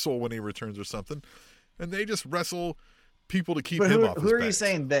MJF's muscle when he returns or something. And they just wrestle people to keep him off his back. Who are you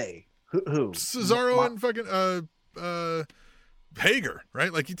saying they? Who? Cesaro and fucking Hager,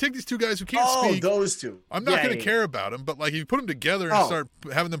 right? Like, you take these two guys who can't speak. Oh, those two. I'm not going to care about them, but, like, if you put them together and start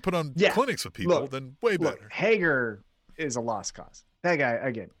having them put on clinics with people, then way better. Hager is a lost cause. That guy,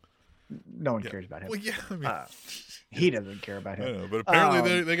 again, no one cares about him. Well, yeah, I mean, he doesn't care about him. I know, but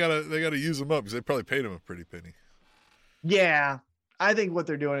apparently they gotta use him up because they probably paid him a pretty penny. Yeah, I think what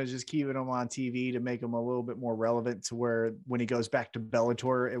they're doing is just keeping him on TV to make him a little bit more relevant to where when he goes back to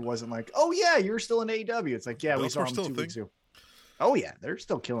Bellator, it wasn't like, oh yeah, you're still in AEW. It's like, yeah, we saw him 2 weeks ago. Oh yeah, they're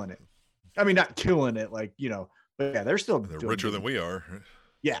still killing it. I mean, not killing it, like, you know, but yeah, they're still They're doing richer good. than we are.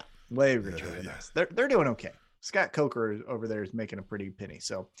 Yeah, way richer than Yeah. us. They're doing okay. Scott Coker over there is making a pretty penny.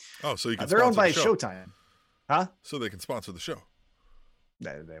 So Oh, so you can they're owned sponsor by the show. Showtime, huh? So they can sponsor the show.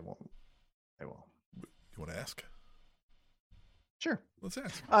 They won't. They won't. You want to ask? Sure. Let's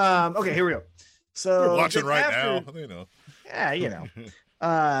ask. Okay, here we go. So We're watching then right after- now. You know. Yeah, you know.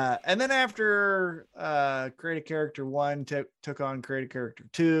 And then after Create a Character 1 took on Create a Character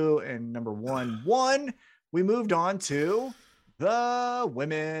 2 and number 1 won, we moved on to the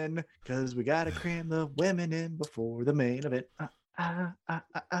women because we got to cram the women in before the main event.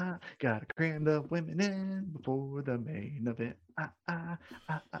 Gotta cram the women in before the main event. I'm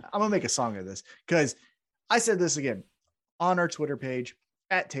gonna make a song of this because I said this again on our Twitter page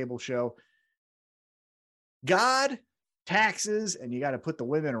at Table Show. God, taxes, and you got to put the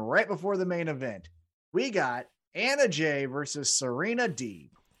women right before the main event. We got Anna Jay versus Serena Deeb.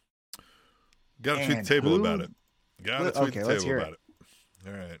 Got to tweet the table about it. Got to tweet the let's table hear about it.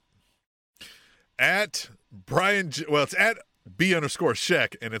 All right. At Brian, well, it's at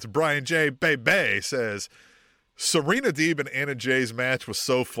B_Sheck, and it's Brian J. Bay says, Serena Deeb and Anna Jay's match was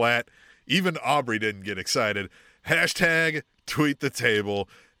so flat, even Aubrey didn't get excited. Hashtag tweet the table.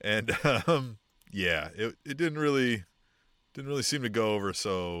 And yeah, it didn't really seem to go over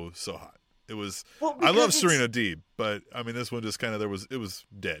so hot. It was, Well, I love because Serena Deeb, but I mean, this one just kind of, it was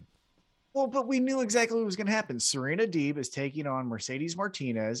dead. Well, but we knew exactly what was going to happen. Serena Deeb is taking on Mercedes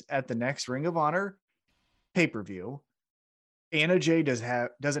Martinez at the next Ring of Honor pay-per-view. Anna Jay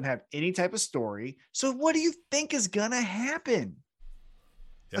doesn't have any type of story. So what do you think is going to happen?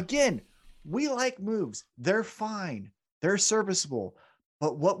 Yeah. Again, we like moves. They're fine. They're serviceable.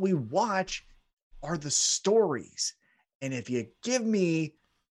 But what we watch are the stories. And if you give me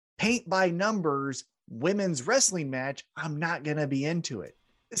paint by numbers women's wrestling match, I'm not going to be into it.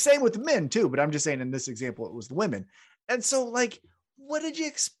 Same with the men too, but I'm just saying in this example, it was the women. And so like, what did you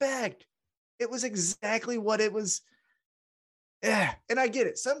expect? It was exactly what it was. Yeah. And I get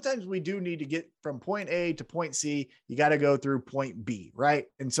it. Sometimes we do need to get from point A to point C. You got to go through point B. Right.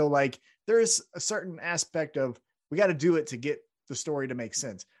 And so like, there's a certain aspect of, we got to do it to get the story to make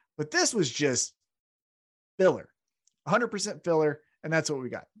sense. But this was just filler, 100% filler. And that's what we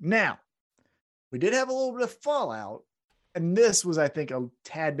got. Now we did have a little bit of fallout. And this was, I think, a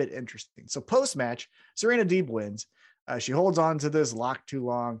tad bit interesting. So post-match, Serena Deeb wins. She holds on to this lock too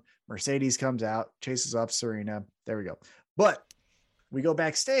long. Mercedes comes out, chases off Serena. There we go. But we go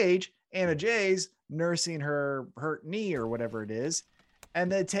backstage. Anna Jay's nursing her hurt knee or whatever it is.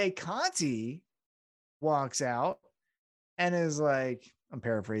 And then Tay Conti walks out and is like, I'm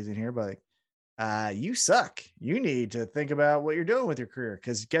paraphrasing here, but like, you suck. You need to think about what you're doing with your career.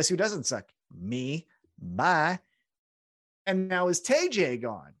 Because guess who doesn't suck? Me. Bye. And now is TJ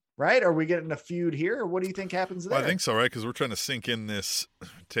gone, right? Are we getting a feud here? Or what do you think happens there? Well, I think so, right? Because we're trying to sink in this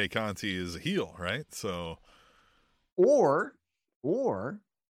Tay Conti is a heel, right? So, or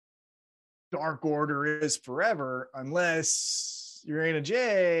Dark Order is forever unless you're Anna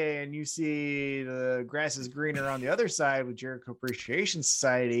Jay and you see the grass is greener on the other side with Jericho Appreciation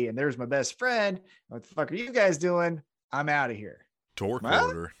Society and there's my best friend. What the fuck are you guys doing? I'm out of here. Dork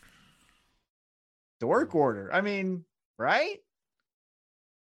Order. Dork Order. I mean, right?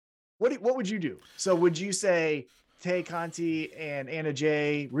 What would you do? So would you say Tay Conti and Anna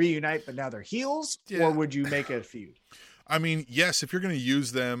Jay reunite, but now they're heels, Yeah. or would you make a feud? I mean, yes, if you're going to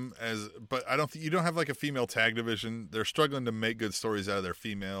use them as, but I don't think you don't have like a female tag division. They're struggling to make good stories out of their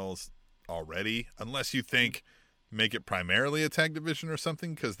females already, unless you think make it primarily a tag division or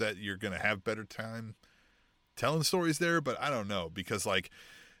something, because that you're going to have better time telling stories there. But I don't know, because like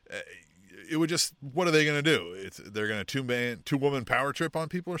it would just, what are they going to do? They're going to two woman power trip on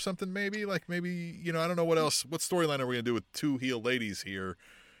people or something, maybe, you know, I don't know what else, what storyline are we going to do with two heel ladies here,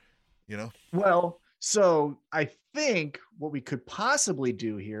 you know? Well, so I think what we could possibly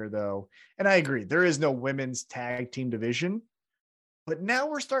do here, though, and I agree, there is no women's tag team division, but now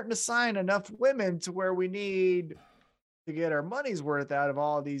we're starting to sign enough women to where we need to get our money's worth out of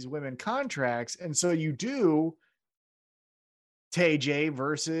all of these women contracts. And so you do TJ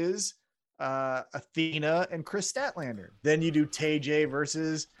versus Athena and Chris Statlander. Then you do TJ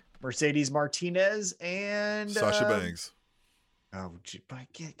versus Mercedes Martinez and Sasha Banks. Oh,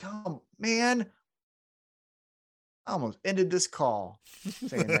 come, man. I almost ended this call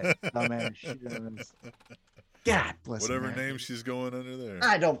saying that. Dumbass shit. God bless Whatever America. name she's going under there.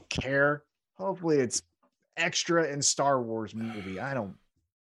 I don't care. Hopefully it's extra in Star Wars movie. I don't,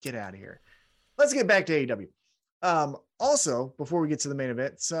 get out of here. Let's get back to AEW. Also, before we get to the main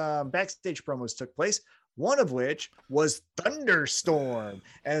event, some backstage promos took place. One of which was Thunderstorm,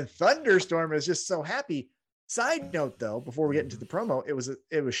 and Thunderstorm is just so happy. Side note, though, before we get into the promo, it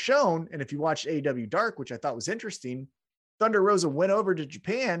was shown, and if you watched AEW Dark, which I thought was interesting, Thunder Rosa went over to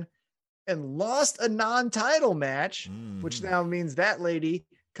Japan and lost a non-title match, which now means that lady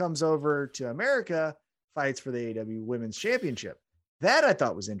comes over to America, fights for the AEW Women's Championship. That I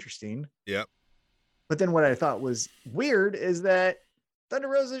thought was interesting. Yep. But then what I thought was weird is that Thunder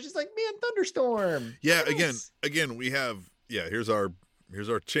Rosa is just like, man, Thunderstorm. Yeah. Yes. Again, we have, here's our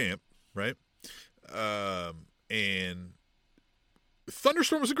champ, right? And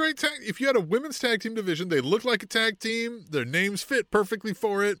Thunderstorm was a great tag. If you had a women's tag team division, they look like a tag team. Their names fit perfectly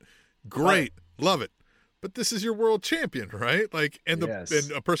for it. Great. Love it. But this is your world champion, right? Like, and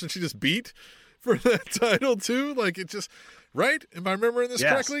and a person she just beat for that title too. Like, it just, right? Am I remembering this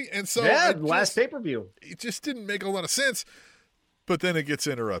correctly? And so last pay-per-view. It just didn't make a lot of sense. But then it gets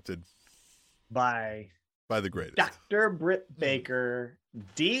interrupted by the greatest, Dr. Britt Baker,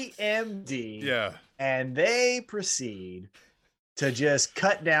 DMD. Yeah. And they proceed to just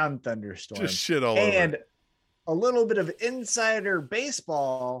cut down Thunderstorm. Just shit all over. And a little bit of insider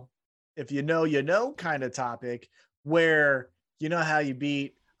baseball, if you know kind of topic, where you know how you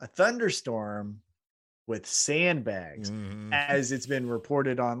beat a thunderstorm with sandbags. As it's been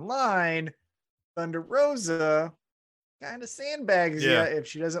reported online, Thunder Rosa kind of sandbags you if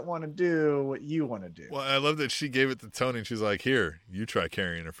she doesn't want to do what you want to do. Well, I love that she gave it to Tony and she's like, here, you try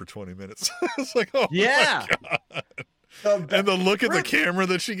carrying her for 20 minutes. It's like, oh yeah. My God. And the look at the camera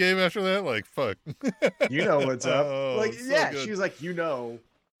that she gave after that, like, fuck. You know what's up. So she was like, you know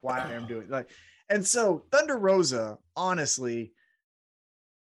why I'm doing it. Like, and so Thunder Rosa, honestly,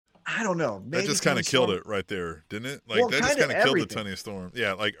 I don't know. That just kind of killed it right there, didn't it? Like, that just kind of killed the Tony Storm.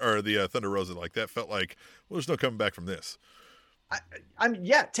 Yeah, like, or the Thunder Rosa. Like, that felt like, well, there's no coming back from this.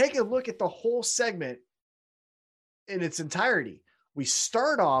 Take a look at the whole segment in its entirety. We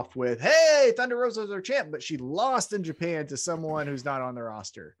start off with, hey, Thunder Rosa is our champ, but she lost in Japan to someone who's not on the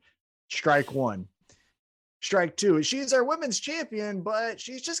roster. Strike one. Strike two. She's our women's champion, but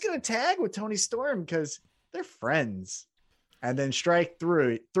she's just going to tag with Tony Storm because they're friends. And then strike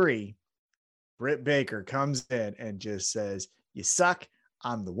three, Britt Baker comes in and just says, you suck.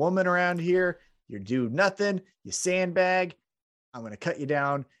 I'm the woman around here. You do nothing. You sandbag. I'm going to cut you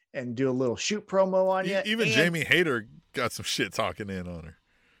down and do a little shoot promo on you. Even Jamie Hayter got some shit talking in on her.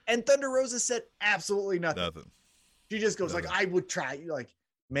 And Thunder Rosa said absolutely nothing. She just goes like, I would try. You're like,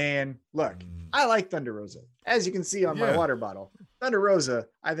 man, look, I like Thunder Rosa. As you can see on my water bottle, Thunder Rosa,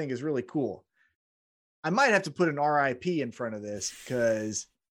 I think is really cool. I might have to put an RIP in front of this because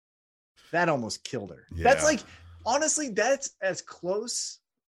that almost killed her. Yeah. That's like, honestly, that's as close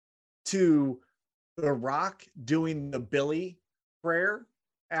to The Rock doing the Billy prayer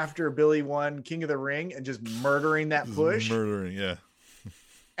after Billy won King of the Ring and just murdering that push.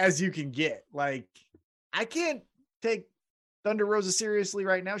 As you can get. Like, I can't take Thunder Rosa seriously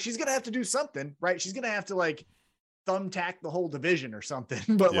right now. She's going to have to do something, right? She's going to have to, like, thumbtack the whole division or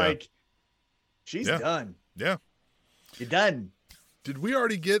something. But, like, she's done. Yeah. You're done. Did we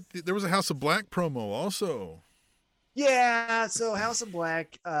already get, there was a House of Black promo also. Yeah. So House of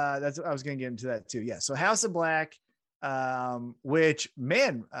Black, that's what I was going to get into that too. Yeah. So House of Black, which,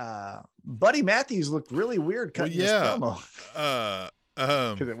 man, Buddy Matthews looked really weird cutting this promo.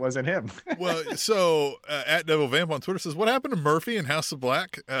 Because it wasn't him. Well, so at Devil Vamp on Twitter says, what happened to Murphy in House of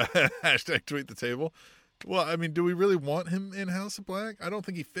Black? Hashtag tweet the table. Well, I mean, do we really want him in House of Black? I don't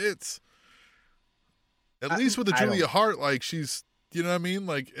think he fits. At least with the Julia Hart, like, she's, you know what I mean?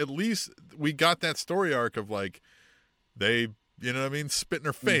 Like, at least we got that story arc of, like, they, you know what I mean, spit in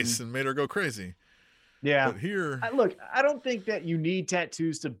her face and made her go crazy. Yeah. But here, look, I don't think that you need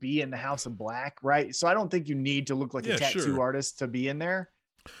tattoos to be in the House of Black, right? So I don't think you need to look like a tattoo artist to be in there.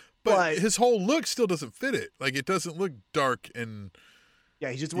 But his whole look still doesn't fit it. Like, it doesn't look dark and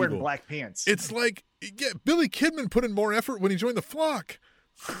he's just wearing black pants. It's like, Billy Kidman put in more effort when he joined the Flock.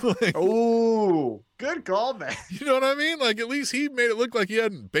 Like, oh, good call, man. You know what I mean? Like, at least he made it look like he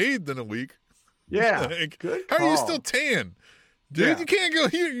hadn't bathed in a week. Yeah. Like, good call. How are you still tan? Dude, you can't go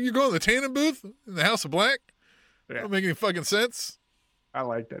here. You go in the tanning booth in the House of Black? Yeah. Don't make any fucking sense. I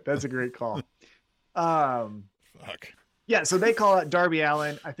like that. That's a great call. Fuck. Yeah, so they call out Darby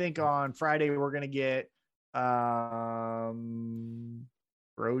Allin. I think on Friday we're going to get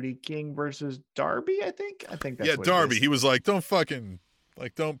Brody King versus Darby, I think that's what Darby. He was like, don't fucking,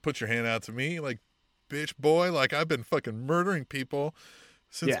 like, don't put your hand out to me. Like, bitch boy, like, I've been fucking murdering people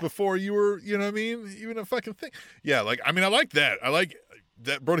since before you were, you know what I mean? Even a fucking thing. Yeah, like, I mean, I like that. I like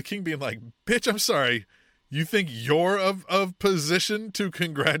that Brody King being like, bitch, I'm sorry. You think you're of position to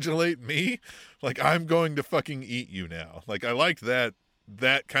congratulate me? Like, I'm going to fucking eat you now. Like, I like that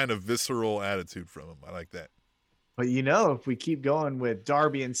kind of visceral attitude from him. I like that. But if we keep going with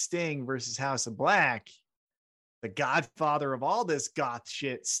Darby and Sting versus House of Black, the godfather of all this goth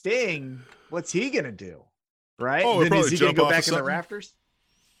shit, Sting, what's he gonna do? Right? Oh, then is he gonna go back in the something? rafters?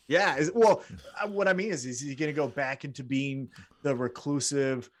 Yeah. What I mean is he gonna go back into being the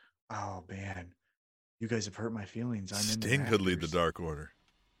reclusive? Oh man, you guys have hurt my feelings. Sting could lead the Dark Order.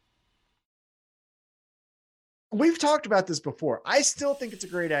 We've talked about this before. I still think it's a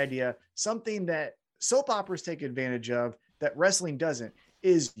great idea. Something that soap operas take advantage of that wrestling doesn't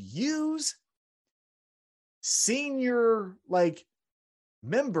is use senior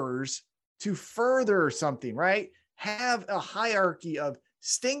members to further something, right? Have a hierarchy of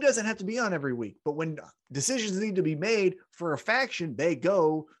Sting doesn't have to be on every week, but when decisions need to be made for a faction, they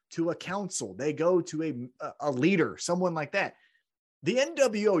go to a council, they go to a leader, someone like that. The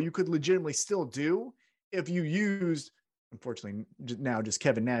NWO you could legitimately still do if you used, unfortunately now just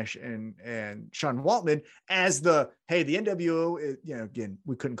Kevin Nash and Sean Waltman as the NWO is, again,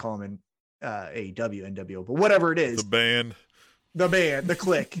 we couldn't call them in AEW NWO, but whatever it is, the band, the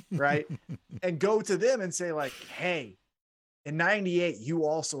clique, right? And go to them and say like, hey, in 98, you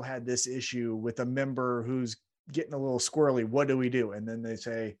also had this issue with a member who's getting a little squirrely. What do we do? And then they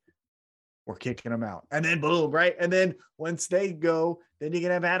say, we're kicking them out. And then boom, right? And then once they go, then you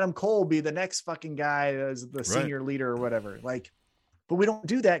can have Adam Cole be the next fucking guy as the senior leader or whatever. Like, but we don't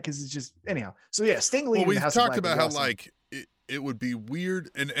do that because it's just anyhow. So yeah, Sting leading. Well, we've talked about how like it would be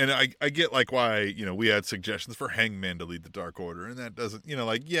weird, and I get like why we had suggestions for Hangman to lead the Dark Order, and that doesn't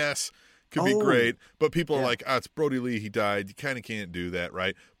yes. Could be great, but people are like, it's Brody Lee, he died. You kind of can't do that,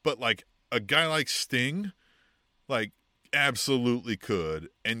 right? But like a guy like Sting, like absolutely could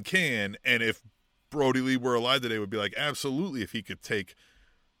and can, and if Brody Lee were alive today, would be like, absolutely, if he could take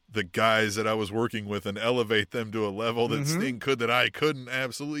the guys that I was working with and elevate them to a level that Sting could that I couldn't,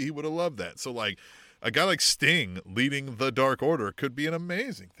 absolutely, he would have loved that. So like a guy like Sting leading the Dark Order could be an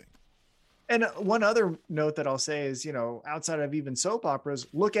amazing thing. And one other note that I'll say is, outside of even soap operas,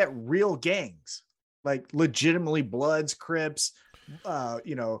 look at real gangs, like legitimately Bloods, Crips,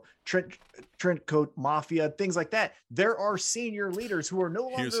 Trent Coat Mafia, things like that. There are senior leaders who are no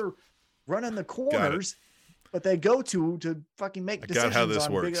longer running the corners, but they go to fucking make decisions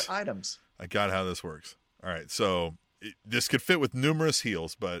on bigger items. I got how this works. All right. So this could fit with numerous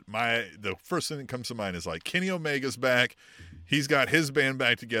heels, but the first thing that comes to mind is like Kenny Omega's back. He's got his band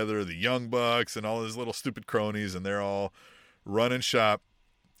back together, the Young Bucks and all his little stupid cronies, and they're all running shop.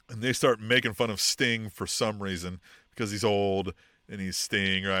 And they start making fun of Sting for some reason because he's old and he's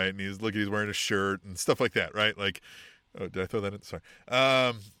Sting, right? And he's wearing a shirt and stuff like that, right? Like, oh, did I throw that in? Sorry.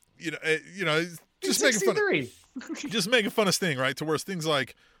 Just making fun. Just making fun of Sting, right? To where Sting's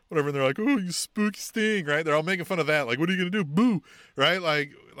like, whatever, and they're like, oh, you spooky Sting, right? They're all making fun of that. Like, what are you gonna do? Boo, right?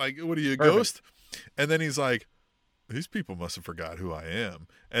 Like, what are you, a ghost? And then he's like, these people must have forgot who I am.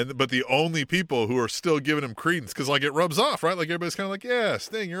 But the only people who are still giving him credence, because like it rubs off, right? Like everybody's kind of like, yeah,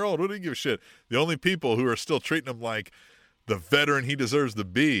 Sting, you're old. What do you give a shit? The only people who are still treating him like the veteran he deserves to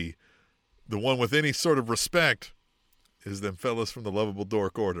be, the one with any sort of respect, is them fellas from the Lovable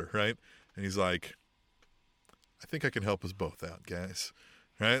Dork Order, right? And he's like, I think I can help us both out, guys.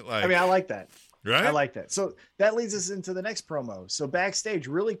 Right? Like, I mean, I like that. Right? I like that. So that leads us into the next promo. So backstage,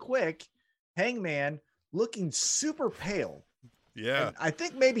 really quick, Hangman looking super pale. Yeah. And I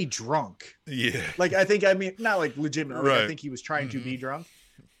think maybe drunk. Yeah. Like, not like legitimately. Right. I think he was trying to be drunk.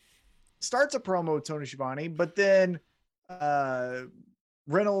 Starts a promo with Tony Schiavone, but then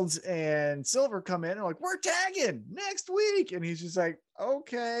Reynolds and Silver come in and like, we're tagging next week. And he's just like,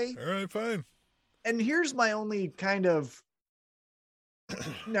 okay. All right, fine. And here's my only kind of,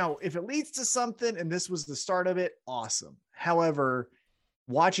 now, if it leads to something and this was the start of it, awesome. However,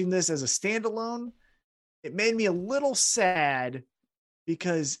 watching this as a standalone, it made me a little sad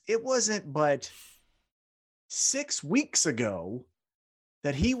because it wasn't but 6 weeks ago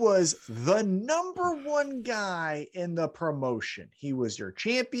that he was the number one guy in the promotion. He was your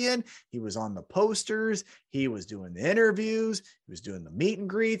champion. He was on the posters. He was doing the interviews. He was doing the meet and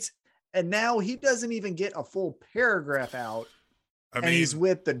greets. And now he doesn't even get a full paragraph out. And he's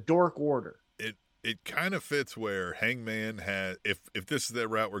with the Dork Order. It kind of fits where Hangman had, if this is the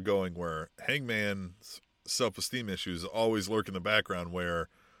route we're going, where Hangman's self-esteem issues always lurk in the background, where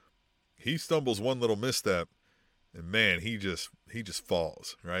he stumbles one little misstep and man, he just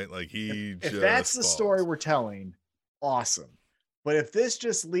falls, right? Like if that's the falls. story we're telling, awesome. But if this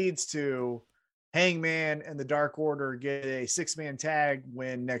just leads to Hangman and the Dark Order get a 6-man tag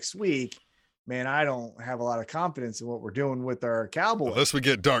win next week, man, I don't have a lot of confidence in what we're doing with our cowboy. Unless we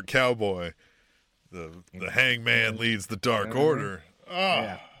get Dark Cowboy, the Hangman leads the Dark Order. Oh.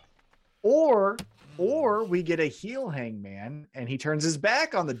 Yeah. Or we get a heel Hangman and he turns his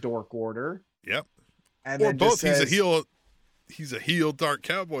back on the Dark Order. Yep. And or then both. says, He's a heel Dark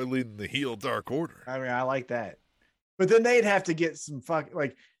Cowboy leading the heel Dark Order. I mean, I like that. But then they'd have to get some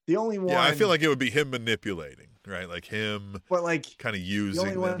like the only one. Yeah, I feel like it would be him manipulating, right? Like him, but like kind of using.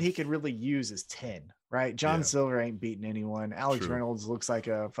 The only one them. he could really use is 10, right? John Silver ain't beating anyone. Alex True. Reynolds looks like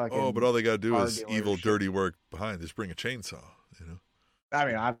a fucking. Oh, but all they got to do car is dealer evil, shit. dirty work behind. Just bring a chainsaw, you know. I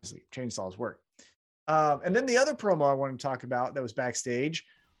mean, obviously, chainsaws work. And then the other promo I want to talk about that was backstage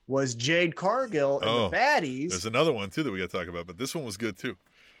was Jade Cargill and the Baddies. There's another one too that we got to talk about, but this one was good too.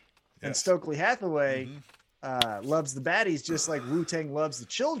 And Yes. Stokely Hathaway loves the Baddies just like Wu-Tang loves the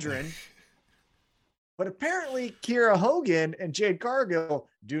children. But apparently, Kiera Hogan and Jade Cargill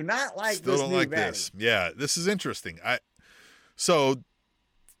do not like Still this don't new like baddie. this. Yeah, this is interesting. So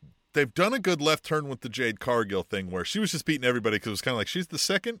they've done a good left turn with the Jade Cargill thing where she was just beating everybody because it was kind of like she's the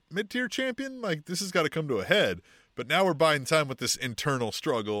second mid-tier champion. Like, this has got to come to a head. But now we're buying time with this internal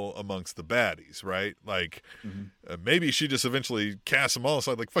struggle amongst the baddies, right? Like, maybe she just eventually casts them all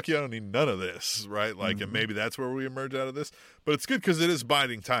aside, like, fuck you, I don't need none of this, right? Like, and maybe that's where we emerge out of this. But it's good because it is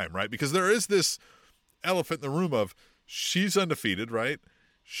biding time, right? Because there is this elephant in the room of she's undefeated, right?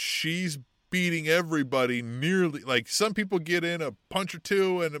 She's beating everybody nearly. Like, some people get in a punch or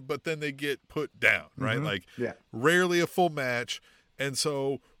two, but then they get put down, right? Like, rarely a full match. And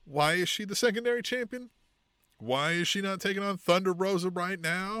so why is she the secondary champion? Why is she not taking on Thunder Rosa right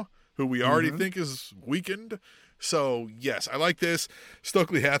now, who we already think is weakened? So, yes, I like this.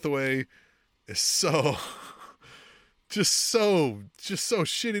 Stokely Hathaway is just so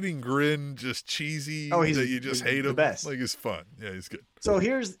shit-eating grin, just cheesy that you just hate him. Best. Like, he's fun. Yeah, he's good. So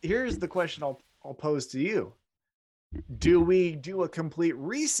here's the question I'll pose to you. Do we do a complete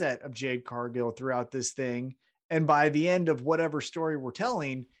reset of Jade Cargill throughout this thing? And by the end of whatever story we're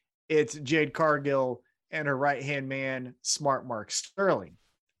telling, it's Jade Cargill and her right-hand man, Smart Mark Sterling.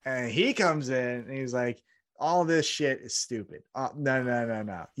 And he comes in and he's like, all this shit is stupid.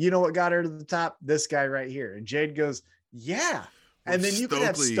 No. You know what got her to the top? This guy right here. And Jade goes, yeah. And then you could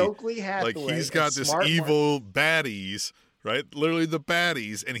have Stokely Hathaway. Like, he's got this evil baddies, right? Literally the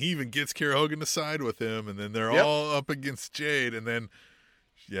baddies. And he even gets Kiera Hogan to side with him. And then they're all up against Jade. And then,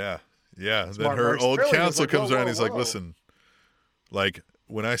 then her old counsel comes around. He's like, listen, like,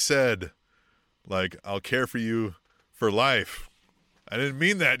 when I said, like, I'll care for you for life, I didn't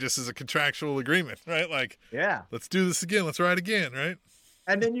mean that just as a contractual agreement, right? Like, let's do this again. Let's ride again, right?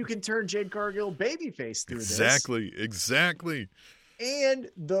 And then you can turn Jade Cargill babyface through this. Exactly. And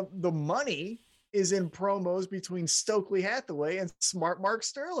the money is in promos between Stokely Hathaway and Smart Mark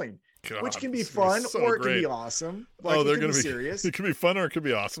Sterling, which can be fun or it can be awesome. Like, they're going to be serious. It can be fun or it could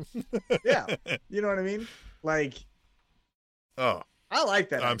be awesome. Yeah. You know what I mean? Like, I like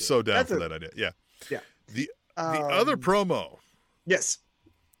that. I'm so down for that idea. Yeah. The other promo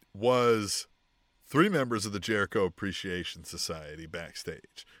was 3 members of the Jericho Appreciation Society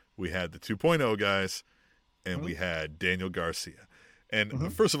backstage. We had the 2.0 guys and we had Daniel Garcia.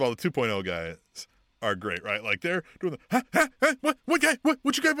 And first of all, the 2.0 guys are great, right? Like, they're doing the what guy?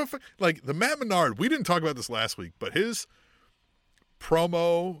 What you got? Like, the Matt Menard, we didn't talk about this last week, but his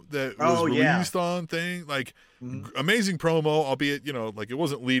promo that was released on thing, like, amazing promo, albeit, you know, like, it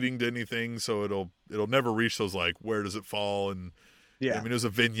wasn't leading to anything, so it'll never reach those, like, where does it fall? And I mean, it was a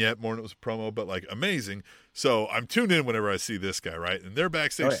vignette more than it was a promo, but, like, amazing. So I'm tuned in whenever I see this guy, right? And their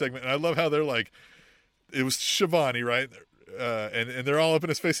backstage segment, and I love how they're like, it was Shivani, right? And they're all up in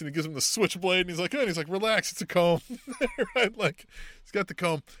his face, and he gives him the switchblade, and he's like, relax, it's a comb, right? Like, he's got the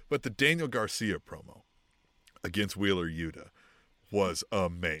comb. But the Daniel Garcia promo against Wheeler Yuta was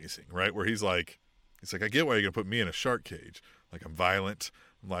amazing, right? Where he's like, I get why you're gonna put me in a shark cage. Like, I'm violent,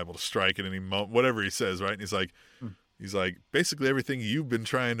 I'm liable to strike at any moment, whatever he says, right? And he's like, basically everything you've been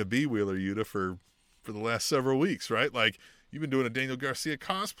trying to be, Wheeler Yuta, for the last several weeks, right? Like, you've been doing a Daniel Garcia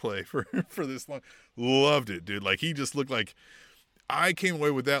cosplay for this long. Loved it, dude. Like, he just looked like, I came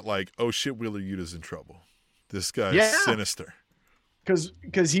away with that like, oh shit, Wheeler Yuta's in trouble. This guy's sinister.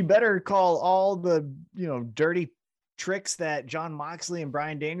 Because he better call all the, dirty tricks that John Moxley and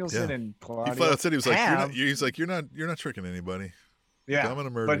Bryan Danielson and Claudio. He flat out said, he was like, you're not tricking anybody. Yeah, I'm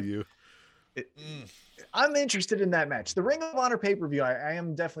gonna murder you. I'm interested in that match. The Ring of Honor pay-per-view, I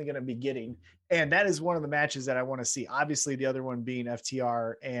am definitely going to be getting, and that is one of the matches that I want to see. Obviously, the other one being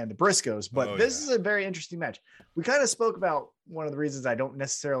FTR and the Briscoes, but this is a very interesting match. We kind of spoke about one of the reasons I don't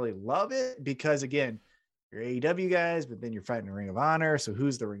necessarily love it because, again, You're AEW guys, but then you're fighting the Ring of Honor. So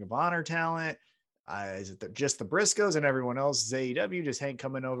who's the Ring of Honor talent? Is it just the Briscoes and everyone else is AEW just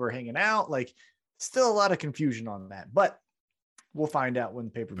coming over, hanging out? Like, still a lot of confusion on that, but we'll find out when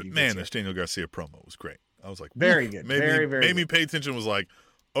the pay-per-view. But man, this Daniel Garcia promo was great. I was like, very good. Very made me pay attention. Was like,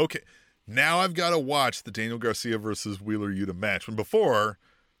 okay, now I've got to watch the Daniel Garcia versus Wheeler Yuta match. When before,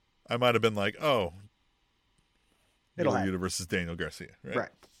 I might have been like, oh, Wheeler Yuta versus Daniel Garcia. Right.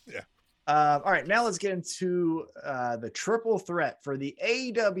 Yeah. All right, now let's get into the triple threat for the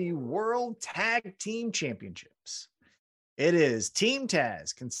AEW World Tag Team Championships. It is Team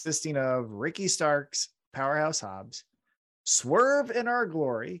Taz, consisting of Ricky Starks, Powerhouse Hobbs, Swerve in Our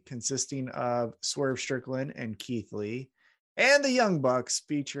Glory, consisting of Swerve Strickland and Keith Lee, and the Young Bucks,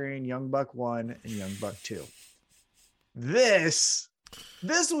 featuring Young Buck 1 and Young Buck 2. This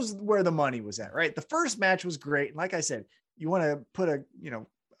was where the money was at, right? The first match was great. And like I said, you want to put a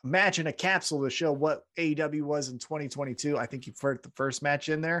match in a capsule to show what AEW was in 2022. I think you put the first match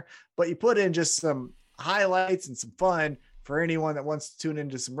in there, but you put in just some highlights and some fun for anyone that wants to tune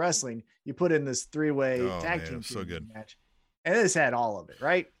into some wrestling. You put in this three-way tag team so good match, and this had all of it,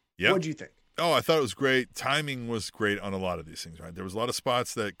 right? Yeah. What'd you think? Oh, I thought it was great. Timing was great on a lot of these things, right? There was a lot of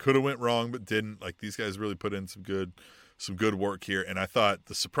spots that could have went wrong, but didn't. Like, these guys really put in some good work here. And I thought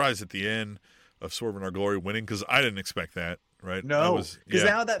the surprise at the end of Swerve in Our Glory winning, because I didn't expect that, right? No, because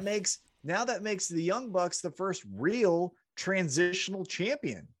now that makes the Young Bucks the first real transitional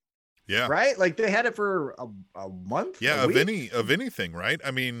champion. Yeah. Right? Like, they had it for a month. Yeah, of anything, right?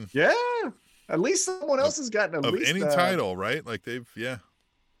 I mean, yeah. At least someone else has gotten any title, right? Like,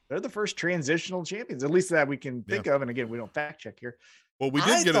 they're the first transitional champions, at least that we can think of. And again, we don't fact check here. Well, we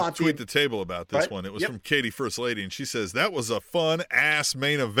did get a tweet the table about this one. It was from Katie First Lady, and she says that was a fun ass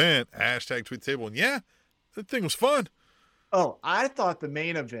main event. # tweet the table. And yeah, that thing was fun. Oh, I thought the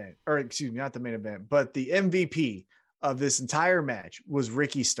main event, or excuse me, not the main event, but the MVP of this entire match was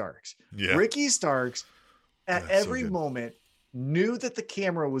Ricky Starks. Yeah. Ricky Starks at every moment knew that the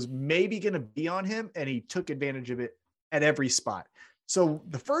camera was maybe going to be on him, and he took advantage of it at every spot. So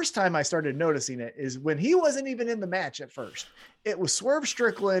the first time I started noticing it is when he wasn't even in the match at first. It was Swerve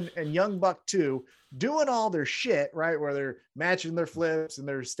Strickland and Young Buck 2 doing all their shit, right? Where they're matching their flips and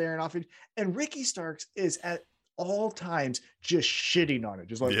they're staring off it. And Ricky Starks is at all times just shitting on it.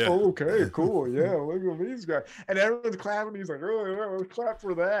 Just like, oh, okay, cool. Yeah, look at these guys. And everyone's clapping. He's like, oh, yeah, let's clap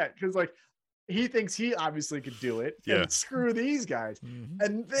for that. Because like, he thinks he obviously could do it. Yeah. And screw these guys. Mm-hmm.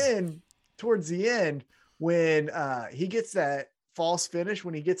 And then towards the end, when he gets that false finish,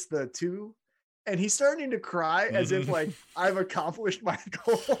 when he gets the 2, and he's starting to cry as if like, I've accomplished my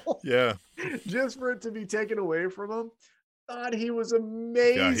goal. Yeah. Just for it to be taken away from him. Thought he was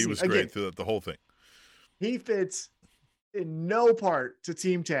amazing. Yeah, he was great through the whole thing. He fits in no part to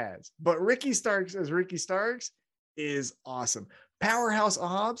Team Taz, but Ricky Starks as Ricky Starks is awesome. Powerhouse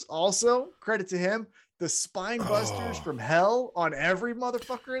Hobbs, also credit to him. The spine busters from hell on every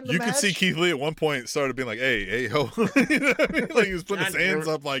mother-fucker in the match. You could see Keith Lee at one point started being like, hey, ho. You know what I mean? Like, he was putting his hands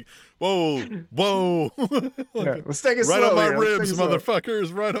up like, whoa. Like, let's take it right slow on my here. ribs,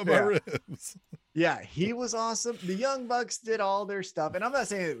 motherfuckers. Right on my ribs. Yeah, he was awesome. The Young Bucks did all their stuff, and I'm not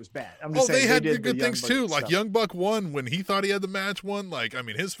saying it was bad. I'm just saying they had did good things too. Stuff. Like Young Buck won when he thought he had the match won. Like, I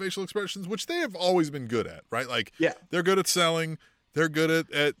mean, his facial expressions, which they have always been good at, right? Like, they're good at selling. They're good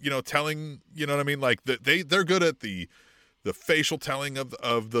at telling, you know what I mean? Like they're good at the facial telling of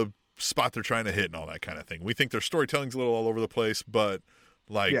the spot they're trying to hit and all that kind of thing. We think their storytelling's a little all over the place, but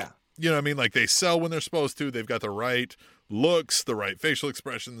like, you know what I mean? Like, they sell when they're supposed to. They've got the right looks, the right facial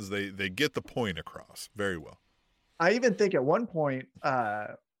expressions. They get the point across very well. I even think at one point,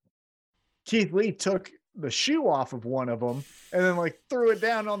 Keith Lee took the shoe off of one of them and then like threw it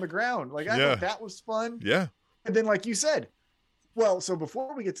down on the ground. Like, I thought that was fun. Yeah. And then, like you said, well, so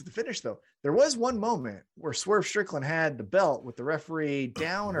before we get to the finish, though, there was one moment where Swerve Strickland had the belt with the referee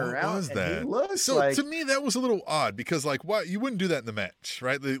down or out. Was that? He looked so to me, that was a little odd because, like, why you wouldn't do that in the match,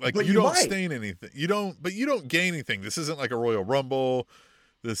 right? Like, you don't stain anything. You don't gain anything. This isn't like a Royal Rumble.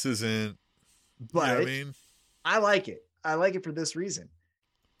 This isn't. But you know what I mean, I like it. I like it for this reason.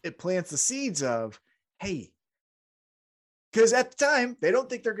 It plants the seeds of, hey, because at the time they don't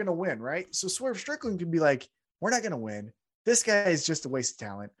think they're going to win, right? So Swerve Strickland can be like, we're not going to win. This guy is just a waste of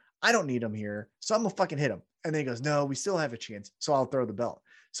talent. I don't need him here. So I'm going to fucking hit him. And then he goes, no, we still have a chance. So I'll throw the belt.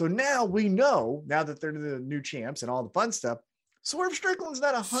 So now we know, now that they're the new champs and all the fun stuff, Swerve Strickland's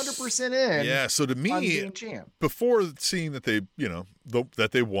not 100% in. Yeah. So to me, before seeing that they,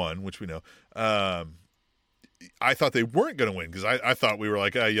 that they won, which we know, I thought they weren't going to win because I thought we were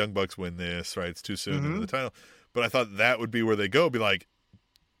like, Young Bucks win this, right? It's too soon into the title. But I thought that would be where they go, be like,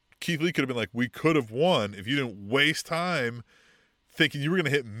 Keith Lee could have been like, we could have won if you didn't waste time thinking you were going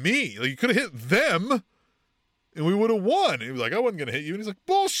to hit me. Like, you could have hit them and we would have won. And he was like, I wasn't going to hit you. And he's like,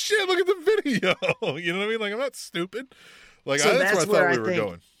 bullshit, look at the video. You know what I mean? Like, I'm not stupid. Like, So that's where I thought we were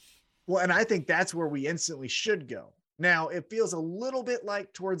going. Well, and I think that's where we instantly should go. Now, it feels a little bit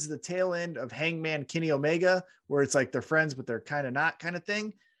like towards the tail end of Hangman Kenny Omega, where it's like they're friends, but they're kind of not kind of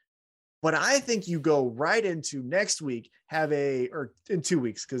thing. But I think you go right into next week, or in 2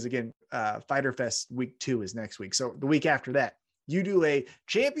 weeks, because again, Fyter Fest week 2 is next week. So the week after that, you do a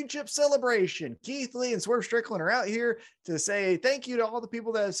championship celebration. Keith Lee and Swerve Strickland are out here to say thank you to all the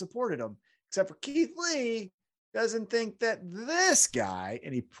people that have supported them, except for Keith Lee doesn't think that this guy,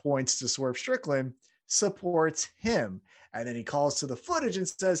 and he points to Swerve Strickland, supports him. And then he calls to the footage and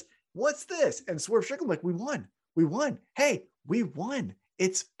says, what's this? And Swerve Strickland like, we won. Hey, we won.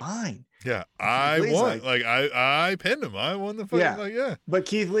 It's fine. Yeah, I won. Like I pinned him. I won the fight. Yeah. Like, yeah. But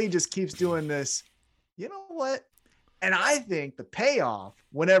Keith Lee just keeps doing this. You know what? And I think the payoff,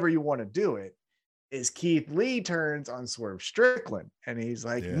 whenever you want to do it, is Keith Lee turns on Swerve Strickland. And he's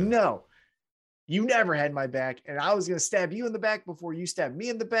like, no, you never had my back. And I was going to stab you in the back before you stabbed me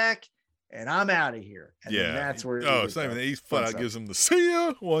in the back. And I'm out of here. And then that's where. Oh, it's not even. He flat out gives him the see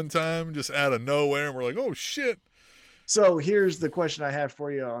ya one time, just out of nowhere. And we're like, oh, shit. So here's the question I have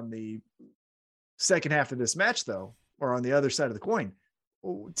for you on the second half of this match, though, or on the other side of the coin.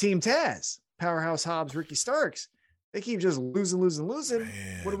 Team Taz, Powerhouse Hobbs, Ricky Starks, they keep just losing.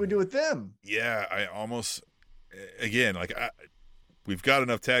 Man. What do we do with them? Yeah, I almost, again, like, we've got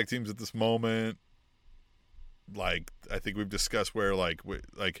enough tag teams at this moment. Like, I think we've discussed where, like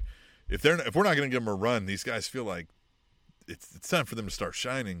if we're not going to give them a run, these guys feel like it's time for them to start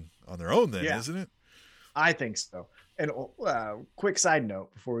shining on their own then, isn't it? I think so. And quick side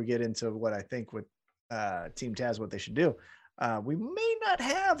note before we get into what I think with Team Taz, what they should do. We may not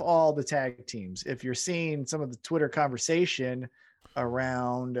have all the tag teams. If you're seeing some of the Twitter conversation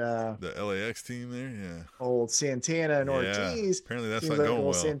around the LAX team there, old Santana and Ortiz. Apparently that's not going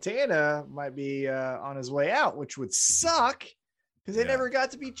well. Santana might be on his way out, which would suck because they never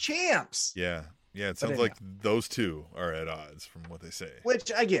got to be champs. Yeah, it sounds like those two are at odds from what they say. Which,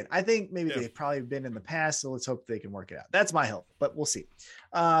 again, I think maybe they've probably been in the past, so let's hope they can work it out. That's my hope, but we'll see.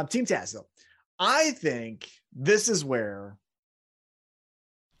 Team Taz, though. I think this is where,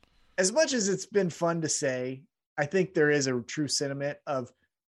 as much as it's been fun to say, I think there is a true sentiment of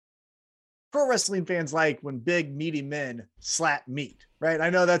pro wrestling fans like when big, meaty men slap meat, right? I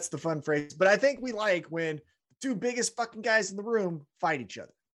know that's the fun phrase, but I think we like when the two biggest fucking guys in the room fight each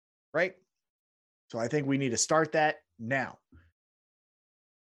other, right? So I think we need to start that now.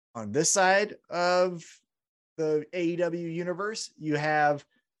 On this side of the AEW universe, you have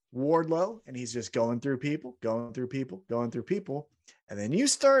Wardlow, and he's just going through people. And then you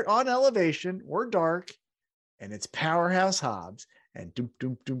start on Elevation or Dark, and it's Powerhouse Hobbs, and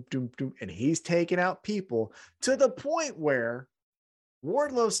and he's taking out people to the point where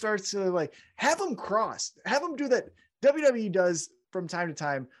Wardlow starts to like have them cross, have them do that. WWE does from time to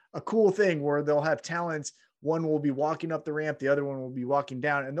time a cool thing where they'll have talents. One will be walking up the ramp, the other one will be walking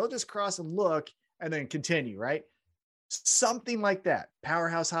down, and they'll just cross and look and then continue, right? Something like that.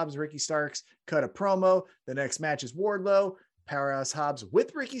 Powerhouse Hobbs, Ricky Starks cut a promo. The next match is Wardlow, Powerhouse Hobbs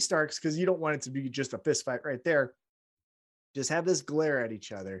with Ricky Starks, because you don't want it to be just a fist fight right there. Just have this glare at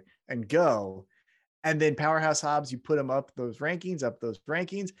each other and go. And then Powerhouse Hobbs, you put him up those rankings,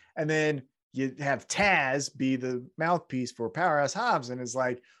 and then you have Taz be the mouthpiece for Powerhouse Hobbs, and it's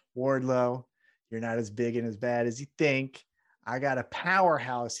like, Wardlow, you're not as big and as bad as you think. I got a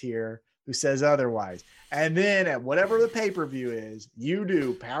powerhouse here who says otherwise. And then at whatever the pay-per-view is, you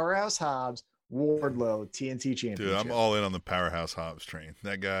do Powerhouse Hobbs, Wardlow, TNT Championship. Dude, I'm all in on the Powerhouse Hobbs train.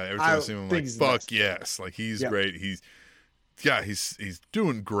 That guy, every time I see him, I'm like, fuck yes. Like, he's great. He's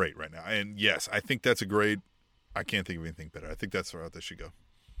doing great right now. And yes, I think that's I can't think of anything better. I think that's the route they should go.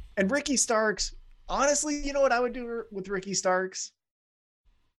 And Ricky Starks, honestly, you know what I would do with Ricky Starks?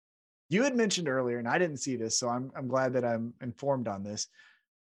 You had mentioned earlier, and I didn't see this, so I'm glad that I'm informed on this.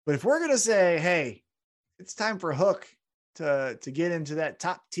 But if we're going to say, hey, it's time for Hook to get into that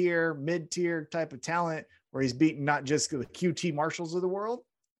top tier, mid tier type of talent where he's beating not just the QT Marshalls of the world,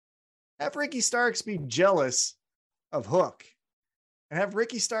 have Ricky Starks be jealous of Hook and have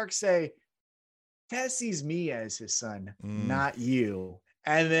Ricky Starks say, Taz sees me as his son, not you.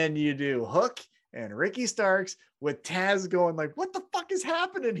 And then you do Hook and Ricky Starks with Taz going like, what the fuck is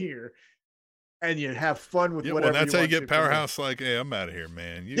happening here? And you have fun with whatever. Well, that's how you get Powerhouse like, hey, I'm out of here,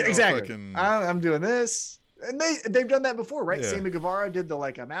 man. Exactly. I'm doing this. And they've done that before, right? Sammy Guevara did the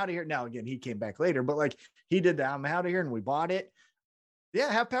like, I'm out of here. Now, again, he came back later, but like he did that, I'm out of here, and we bought it.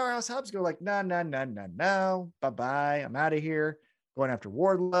 Yeah, have Powerhouse Hobbs go like, no, no, no, no, no. Bye-bye. I'm out of here. Going after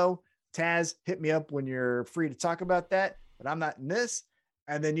Wardlow. Taz, hit me up when you're free to talk about that, but I'm not in this.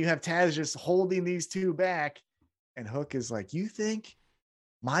 And then you have Taz just holding these two back. And Hook is like, you think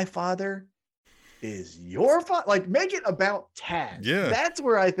my father is your father? Like, make it about Taz. Yeah. That's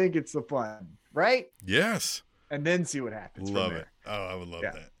where I think it's the fun, right? Yes. And then see what happens. Love it. Oh, I would love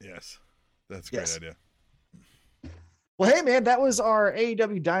that. Yes. That's a great idea. Well, hey, man, that was our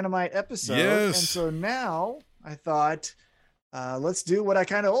AEW Dynamite episode. Yes. And so now I thought, let's do what I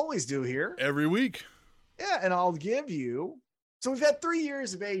kind of always do here. Every week. Yeah, and I'll give you. So we've had 3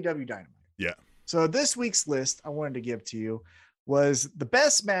 years of AEW Dynamite. Yeah. So this week's list I wanted to give to you was the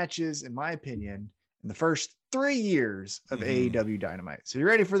best matches, in my opinion, in the first 3 years of AEW Dynamite. So you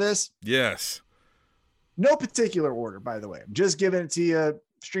ready for this? Yes. No particular order, by the way. I'm just giving it to you,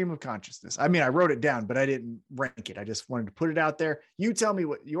 stream of consciousness. I mean, I wrote it down, but I didn't rank it. I just wanted to put it out there. You tell me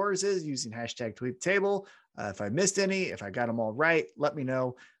what yours is using hashtag tweet table. If I missed any, if I got them all right, let me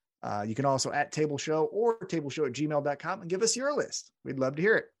know. You can also at table show or tableshow@gmail.com and give us your list. We'd love to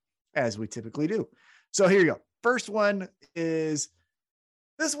hear it, as we typically do. So here you go. First one is,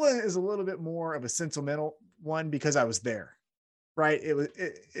 this one is a little bit more of a sentimental one because I was there, right?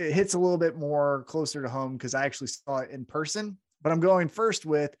 It hits a little bit more closer to home because I actually saw it in person. But I'm going first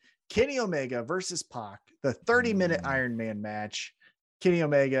with Kenny Omega versus Pac, the 30-minute Iron Man match. Kenny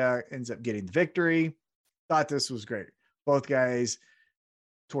Omega ends up getting the victory. Thought this was great. Both guys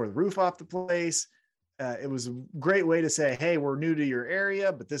tore the roof off the place. It was a great way to say, hey, we're new to your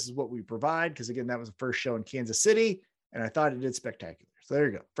area, but this is what we provide. Because again, that was the first show in Kansas City, and I thought it did spectacular. So there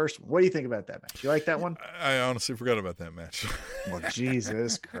you go. First one. What do you think about that match? You like that one? I honestly forgot about that match. Well,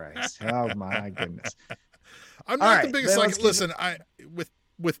 Jesus Christ. Oh my goodness. I'm not the biggest, like, listen,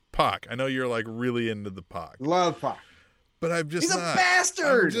 with Pac, I know you're like really into the Pac. Love Pac. But I'm just He's not. a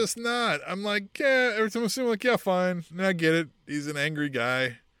bastard. I'm just not. I'm like, yeah, every time I see him, like, yeah, fine. And I get it. He's an angry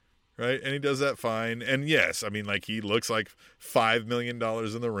guy, right? And he does that fine. And yes, I mean, like, he looks like $5 million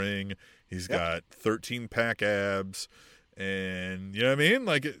in the ring. He's got 13-pack abs. And you know what I mean?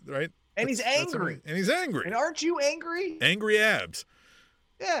 Like, right? And he's angry. And he's angry. And aren't you angry? Angry abs.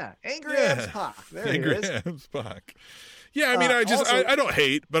 Yeah, angry abs Pac. There angry he is. Abs Pac. Yeah, I mean, I don't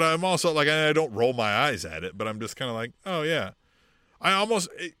hate, but I'm also like, I don't roll my eyes at it, but I'm just kind of like, oh yeah.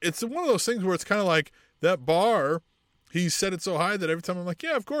 It's one of those things where it's kind of like that bar, he set it so high that every time I'm like,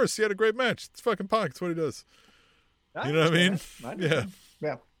 yeah, of course, he had a great match. It's fucking Pac. It's what he does. You know what I mean?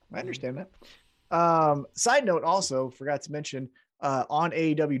 Yeah. I understand that. Side note also, forgot to mention, on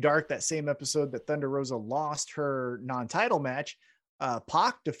AEW Dark, that same episode that Thunder Rosa lost her non-title match,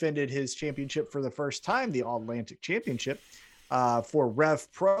 Pac defended his championship for the first time, the All-Atlantic Championship, for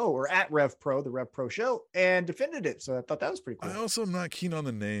Rev Pro, or at Rev Pro, the Rev Pro show, and defended it. So I thought that was pretty cool. I also am not keen on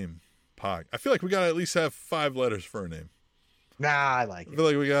the name Pac. I feel like we gotta at least have 5 letters for a name. Nah, I like it. I feel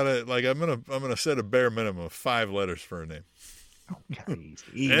like we gotta, like, I'm gonna set a bare minimum of 5 letters for a name. Okay,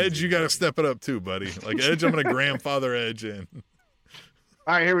 easy. Edge, you gotta step it up too, buddy. Like, Edge, I'm gonna grandfather Edge in.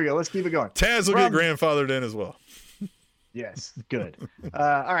 All right, here we go. Let's keep it going. Taz will get grandfathered in as well. Yes, good.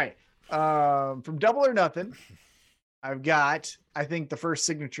 All right. From Double or Nothing, I've got, I think, the first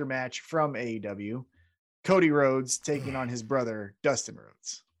signature match from AEW, Cody Rhodes taking on his brother, Dustin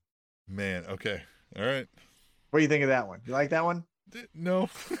Rhodes. Man, okay. All right. What do you think of that one? You like that one? No.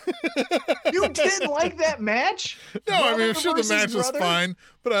 You didn't like that match? No, I mean, I'm sure the match was fine,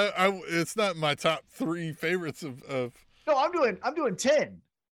 but I it's not my top 3 favorites of. No, I'm doing 10.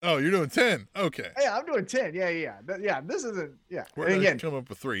 Oh, you're doing 10. Okay. Yeah, I'm doing 10. Yeah. This isn't. Yeah. We're gonna come up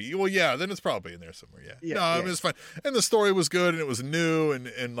with 3. Well, yeah. Then it's probably in there somewhere. Yeah. No, I mean, it's fine. And the story was good, and it was new,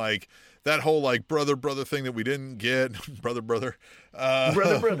 and like that whole like brother thing that we didn't get, brother that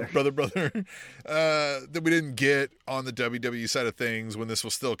we didn't get on the WWE side of things when this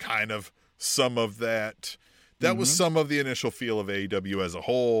was still kind of some of that. That was some of the initial feel of AEW as a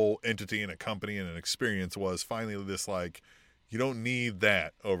whole entity and a company and an experience, was finally this like, you don't need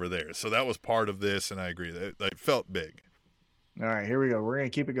that over there. So that was part of this, and I agree that felt big. All right, here we go. We're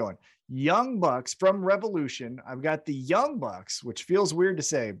going to keep it going. Young Bucks from Revolution. I've got the Young Bucks, which feels weird to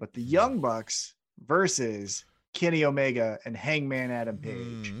say, but the Young Bucks versus Kenny Omega and Hangman Adam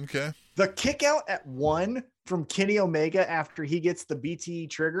Page. Okay. The kick out at 1 from Kenny Omega after he gets the BTE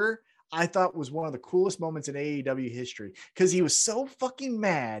trigger, I thought was one of the coolest moments in AEW history, because he was so fucking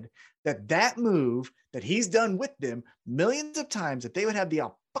mad that move that he's done with them millions of times, that they would have the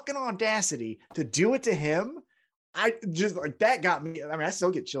fucking audacity to do it to him, I just like that got me. I mean, I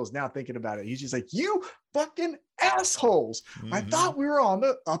still get chills now thinking about it. He's just like, you fucking assholes. I thought we were on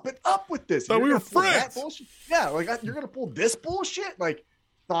the up and up with this. Thought we were friends. Yeah, like you're gonna pull this bullshit. Like,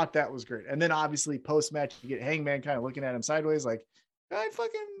 thought that was great. And then obviously post match, you get Hangman kind of looking at him sideways, like, I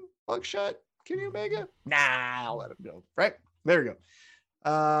fucking buckshot Kenny Omega. Nah, I'll let him go. Right there we go.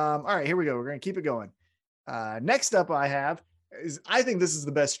 All right, here we go. We're gonna keep it going. Next up, I think this is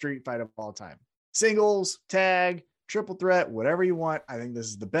the best street fight of all time. Singles, tag, triple threat, whatever you want. I think this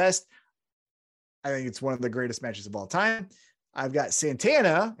is the best. I think it's one of the greatest matches of all time. I've got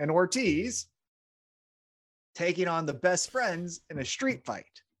Santana and Ortiz taking on the best friends in a street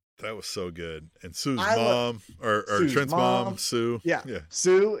fight. That was so good. And Sue's mom, or Trent's mom, Sue. Yeah.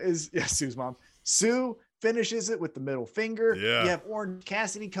 Sue's mom. Sue finishes it with the middle finger. Yeah. You have Orange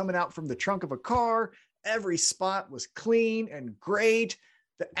Cassidy coming out from the trunk of a car. Every spot was clean and great.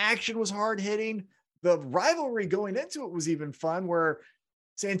 The action was hard hitting. The rivalry going into it was even fun, where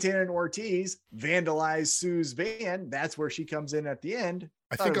Santana and Ortiz vandalized Sue's van. That's where she comes in at the end.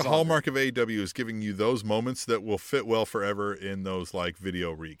 I think a hallmark of AEW is giving you those moments that will fit well forever in those like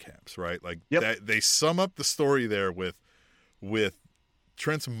video recaps, right? Like that, they sum up the story there with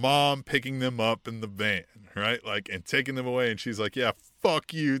Trent's mom picking them up in the van, right? Like, and taking them away. And she's like, yeah,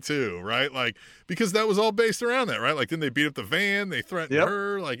 fuck you too. Right. Like, because that was all based around that, right? Like, then they beat up the van, they threatened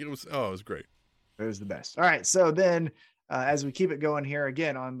her. Like, it was great. It was the best. All right. So then, as we keep it going here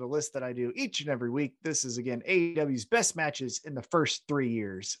again on the list that I do each and every week, this is again AEW's best matches in the first 3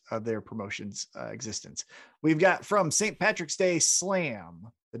 years of their promotion's existence. We've got from St. Patrick's Day Slam,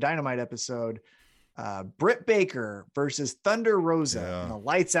 the Dynamite episode, Britt Baker versus Thunder Rosa in a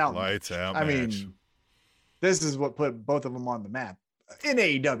lights out. I mean, this is what put both of them on the map in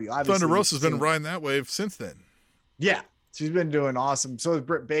AEW. Obviously, Thunder Rosa's been riding that wave since then. Yeah, she's been doing awesome. So is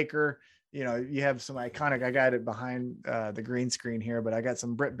Britt Baker. You know, you have some iconic. I got it behind the green screen here, but I got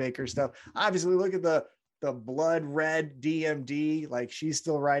some Britt Baker stuff. Obviously, look at the blood red DMD. Like, she's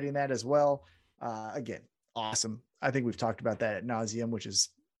still riding that as well. Again, awesome. I think we've talked about that ad nauseum, which is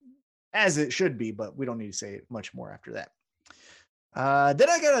as it should be, but we don't need to say much more after that. Then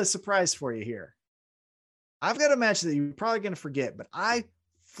I got a surprise for you here. I've got a match that you're probably going to forget, but I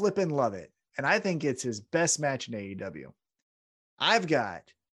flippin' love it. And I think it's his best match in AEW. I've got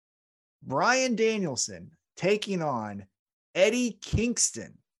Bryan Danielson taking on Eddie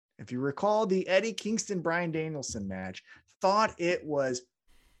Kingston. If you recall the Eddie Kingston Bryan Danielson match, thought it was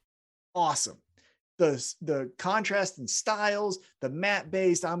awesome. The contrast in styles, the mat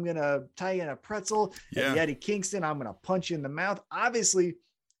based, I'm gonna tie you in a pretzel, and the Eddie Kingston, I'm gonna punch you in the mouth. Obviously,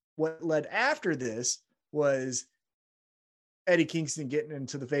 what led after this was Eddie Kingston getting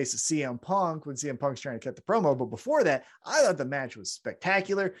into the face of CM Punk when CM Punk's trying to cut the promo. But before that, I thought the match was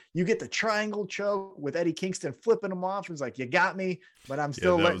spectacular. You get the triangle choke with Eddie Kingston flipping him off. It's like, you got me, but I'm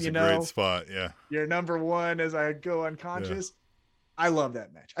still letting you know. Great spot. Yeah. You're number one as I go unconscious. Yeah. I love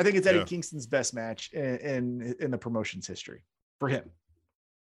that match. I think it's Eddie Kingston's best match in the promotion's history for him.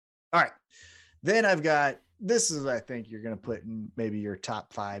 All right. Then I've got, this is, I think you're going to put in maybe your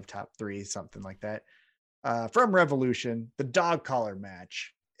top 5, top 3, something like that. From Revolution, the dog collar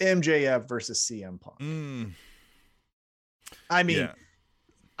match, MJF versus CM Punk. I mean,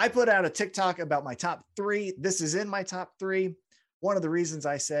 I put out a TikTok about my top 3. This is in my top 3. One of the reasons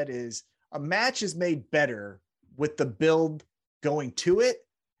I said is a match is made better with the build going to it.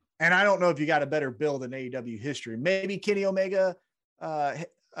 And I don't know if you got a better build in AEW history. Maybe Kenny Omega,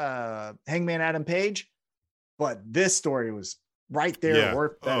 Hangman Adam Page, but this story was right there.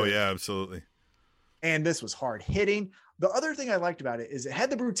 Worth better. Oh yeah, absolutely. And this was hard hitting. The other thing I liked about it is it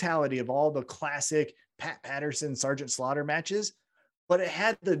had the brutality of all the classic Pat Patterson, Sergeant Slaughter matches, but it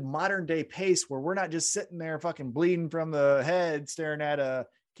had the modern day pace where we're not just sitting there fucking bleeding from the head, staring at a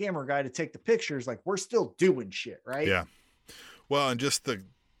camera guy to take the pictures. Like, we're still doing shit, right? Yeah. Well, and just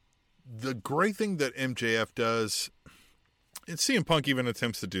the great thing that MJF does, and CM Punk even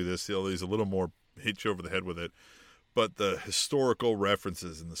attempts to do this, he's a little more hit you over the head with it, but the historical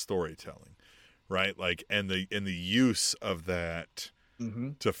references in the storytelling, right? Like, and the use of that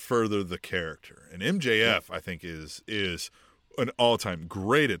to further the character. And MJF, I think, is an all-time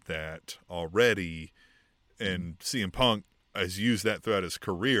great at that already. And CM Punk has used that throughout his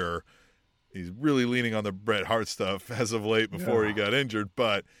career. He's really leaning on the Bret Hart stuff as of late before he got injured.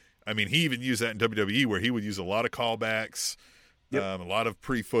 But, I mean, he even used that in WWE where he would use a lot of callbacks, a lot of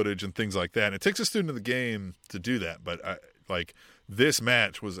pre-footage and things like that. And it takes a student of the game to do that. But, this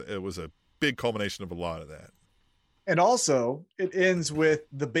match was a big culmination of a lot of that. And also, it ends with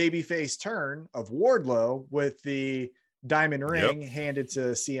the babyface turn of Wardlow with the diamond ring handed to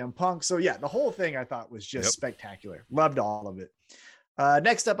CM Punk. So yeah, the whole thing I thought was just spectacular. Loved all of it.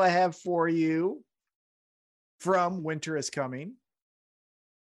 Next up I have for you from Winter is Coming,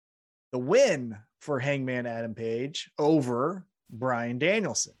 the win for Hangman Adam Page over Bryan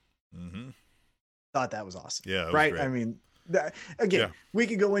Danielson. Thought that was awesome. Yeah. Right. Great. I mean, we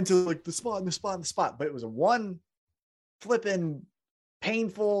could go into like the spot, but it was a one flipping,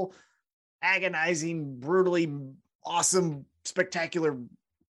 painful, agonizing, brutally awesome, spectacular,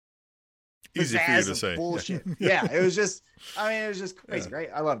 easy for you to say bullshit. Yeah, it was just crazy, right?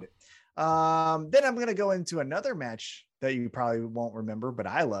 I loved it. Then I'm gonna go into another match that you probably won't remember, but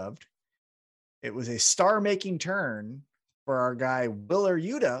I loved. It was a star-making turn for our guy Willer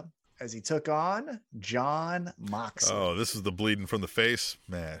Yuta as he took on Jon Moxley. Oh, this is the bleeding from the face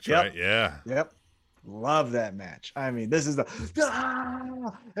match, right? Yeah. Yep. Love that match. I mean, this is the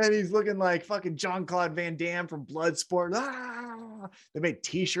and he's looking like fucking Jean-Claude Van Damme from Bloodsport. They made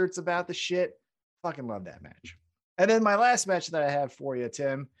t-shirts about the shit. Fucking love that match. And then my last match that I have for you,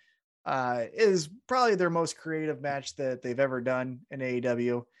 Tim, is probably their most creative match that they've ever done in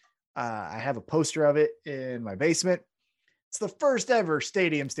AEW. I have a poster of it in my basement. It's the first ever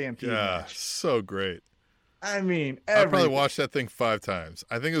Stadium Stampede match. So great. I mean, I probably watched that thing 5 times.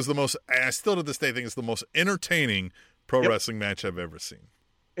 I think it was the most, I still to this day think it's the most entertaining pro wrestling match I've ever seen.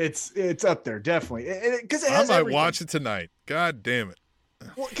 It's up there, definitely. Because I might watch it tonight. God damn it.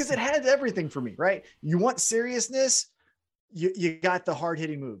 Well, because it had everything for me, right? You want seriousness, you got the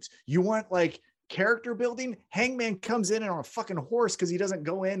hard-hitting moves. You want like character building, Hangman comes in on a fucking horse because he doesn't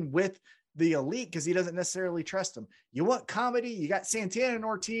go in with the Elite because he doesn't necessarily trust them. You want comedy, you got Santana and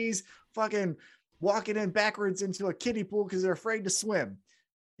Ortiz fucking walking in backwards into a kiddie pool because they're afraid to swim.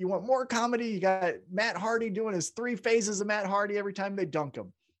 You want more comedy, you got Matt Hardy doing his 3 phases of Matt Hardy every time they dunk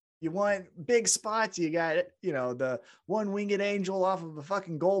him. You want big spots, you got, the one winged angel off of a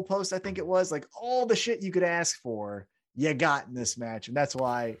fucking goalpost, I think it was. Like all the shit you could ask for, you got in this match. And that's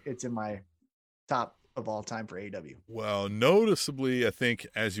why it's in my top of all time for AEW. Well, noticeably, I think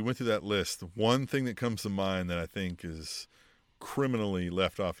as you went through that list, one thing that comes to mind that I think is criminally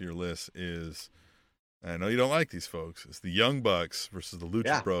left off your list is, I know you don't like these folks, it's the Young Bucks versus the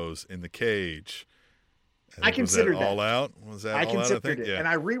Lucha Bros in the cage. I considered that. All Out? Was that I All Out, I think? It. Yeah. And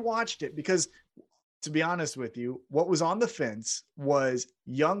I rewatched it because, to be honest with you, what was on the fence was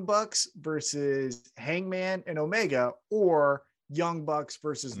Young Bucks versus Hangman and Omega, or Young Bucks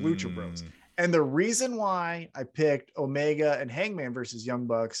versus Lucha Bros. And the reason why I picked Omega and Hangman versus Young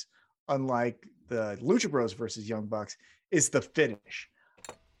Bucks, unlike the Lucha Bros versus Young Bucks, is the finish.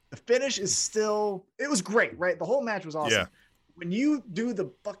 The finish is still, it was great, right? The whole match was awesome. Yeah. When you do the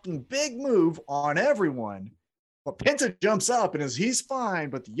fucking big move on everyone, but Penta jumps up and he's fine,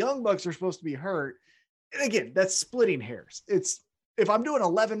 but the Young Bucks are supposed to be hurt. And again, that's splitting hairs. If I'm doing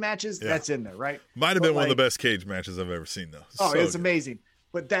 11 matches, that's in there, right? Might have been one of the best cage matches I've ever seen, though. Oh, it's amazing.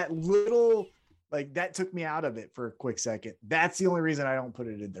 But that little, that took me out of it for a quick second. That's the only reason I don't put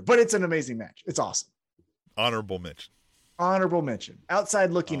it in there. But it's an amazing match. It's awesome. Honorable mention.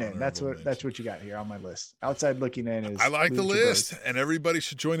 Outside looking in. That's what you got here on my list. Outside looking in is. I like the list, and everybody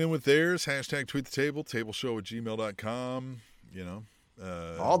should join in with theirs. # tweet the table, tableshow@gmail.com.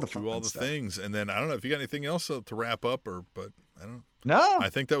 All the things. And then I don't know if you got anything else to wrap up, but I don't know. No, I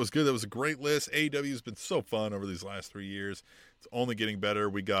think that was good. That was a great list. AEW has been so fun over these last 3 years. It's only getting better.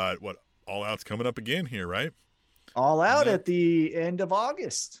 We got All Out's coming up again here, right? All Out at the end of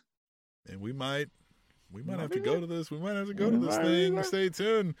August, and we might have to go to this. We might have to go to this thing. Stay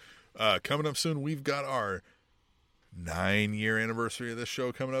tuned. Coming up soon, we've got our 9-year anniversary of this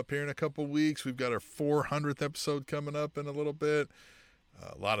show coming up here in a couple weeks. We've got our 400th episode coming up in a little bit.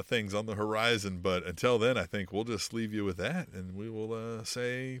 A lot of things on the horizon, but until then, I think we'll just leave you with that, and we will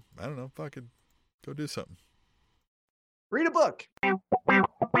say, I don't know, fucking go do something. Read a book.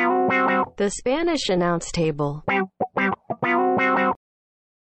 The Spanish Announce Table.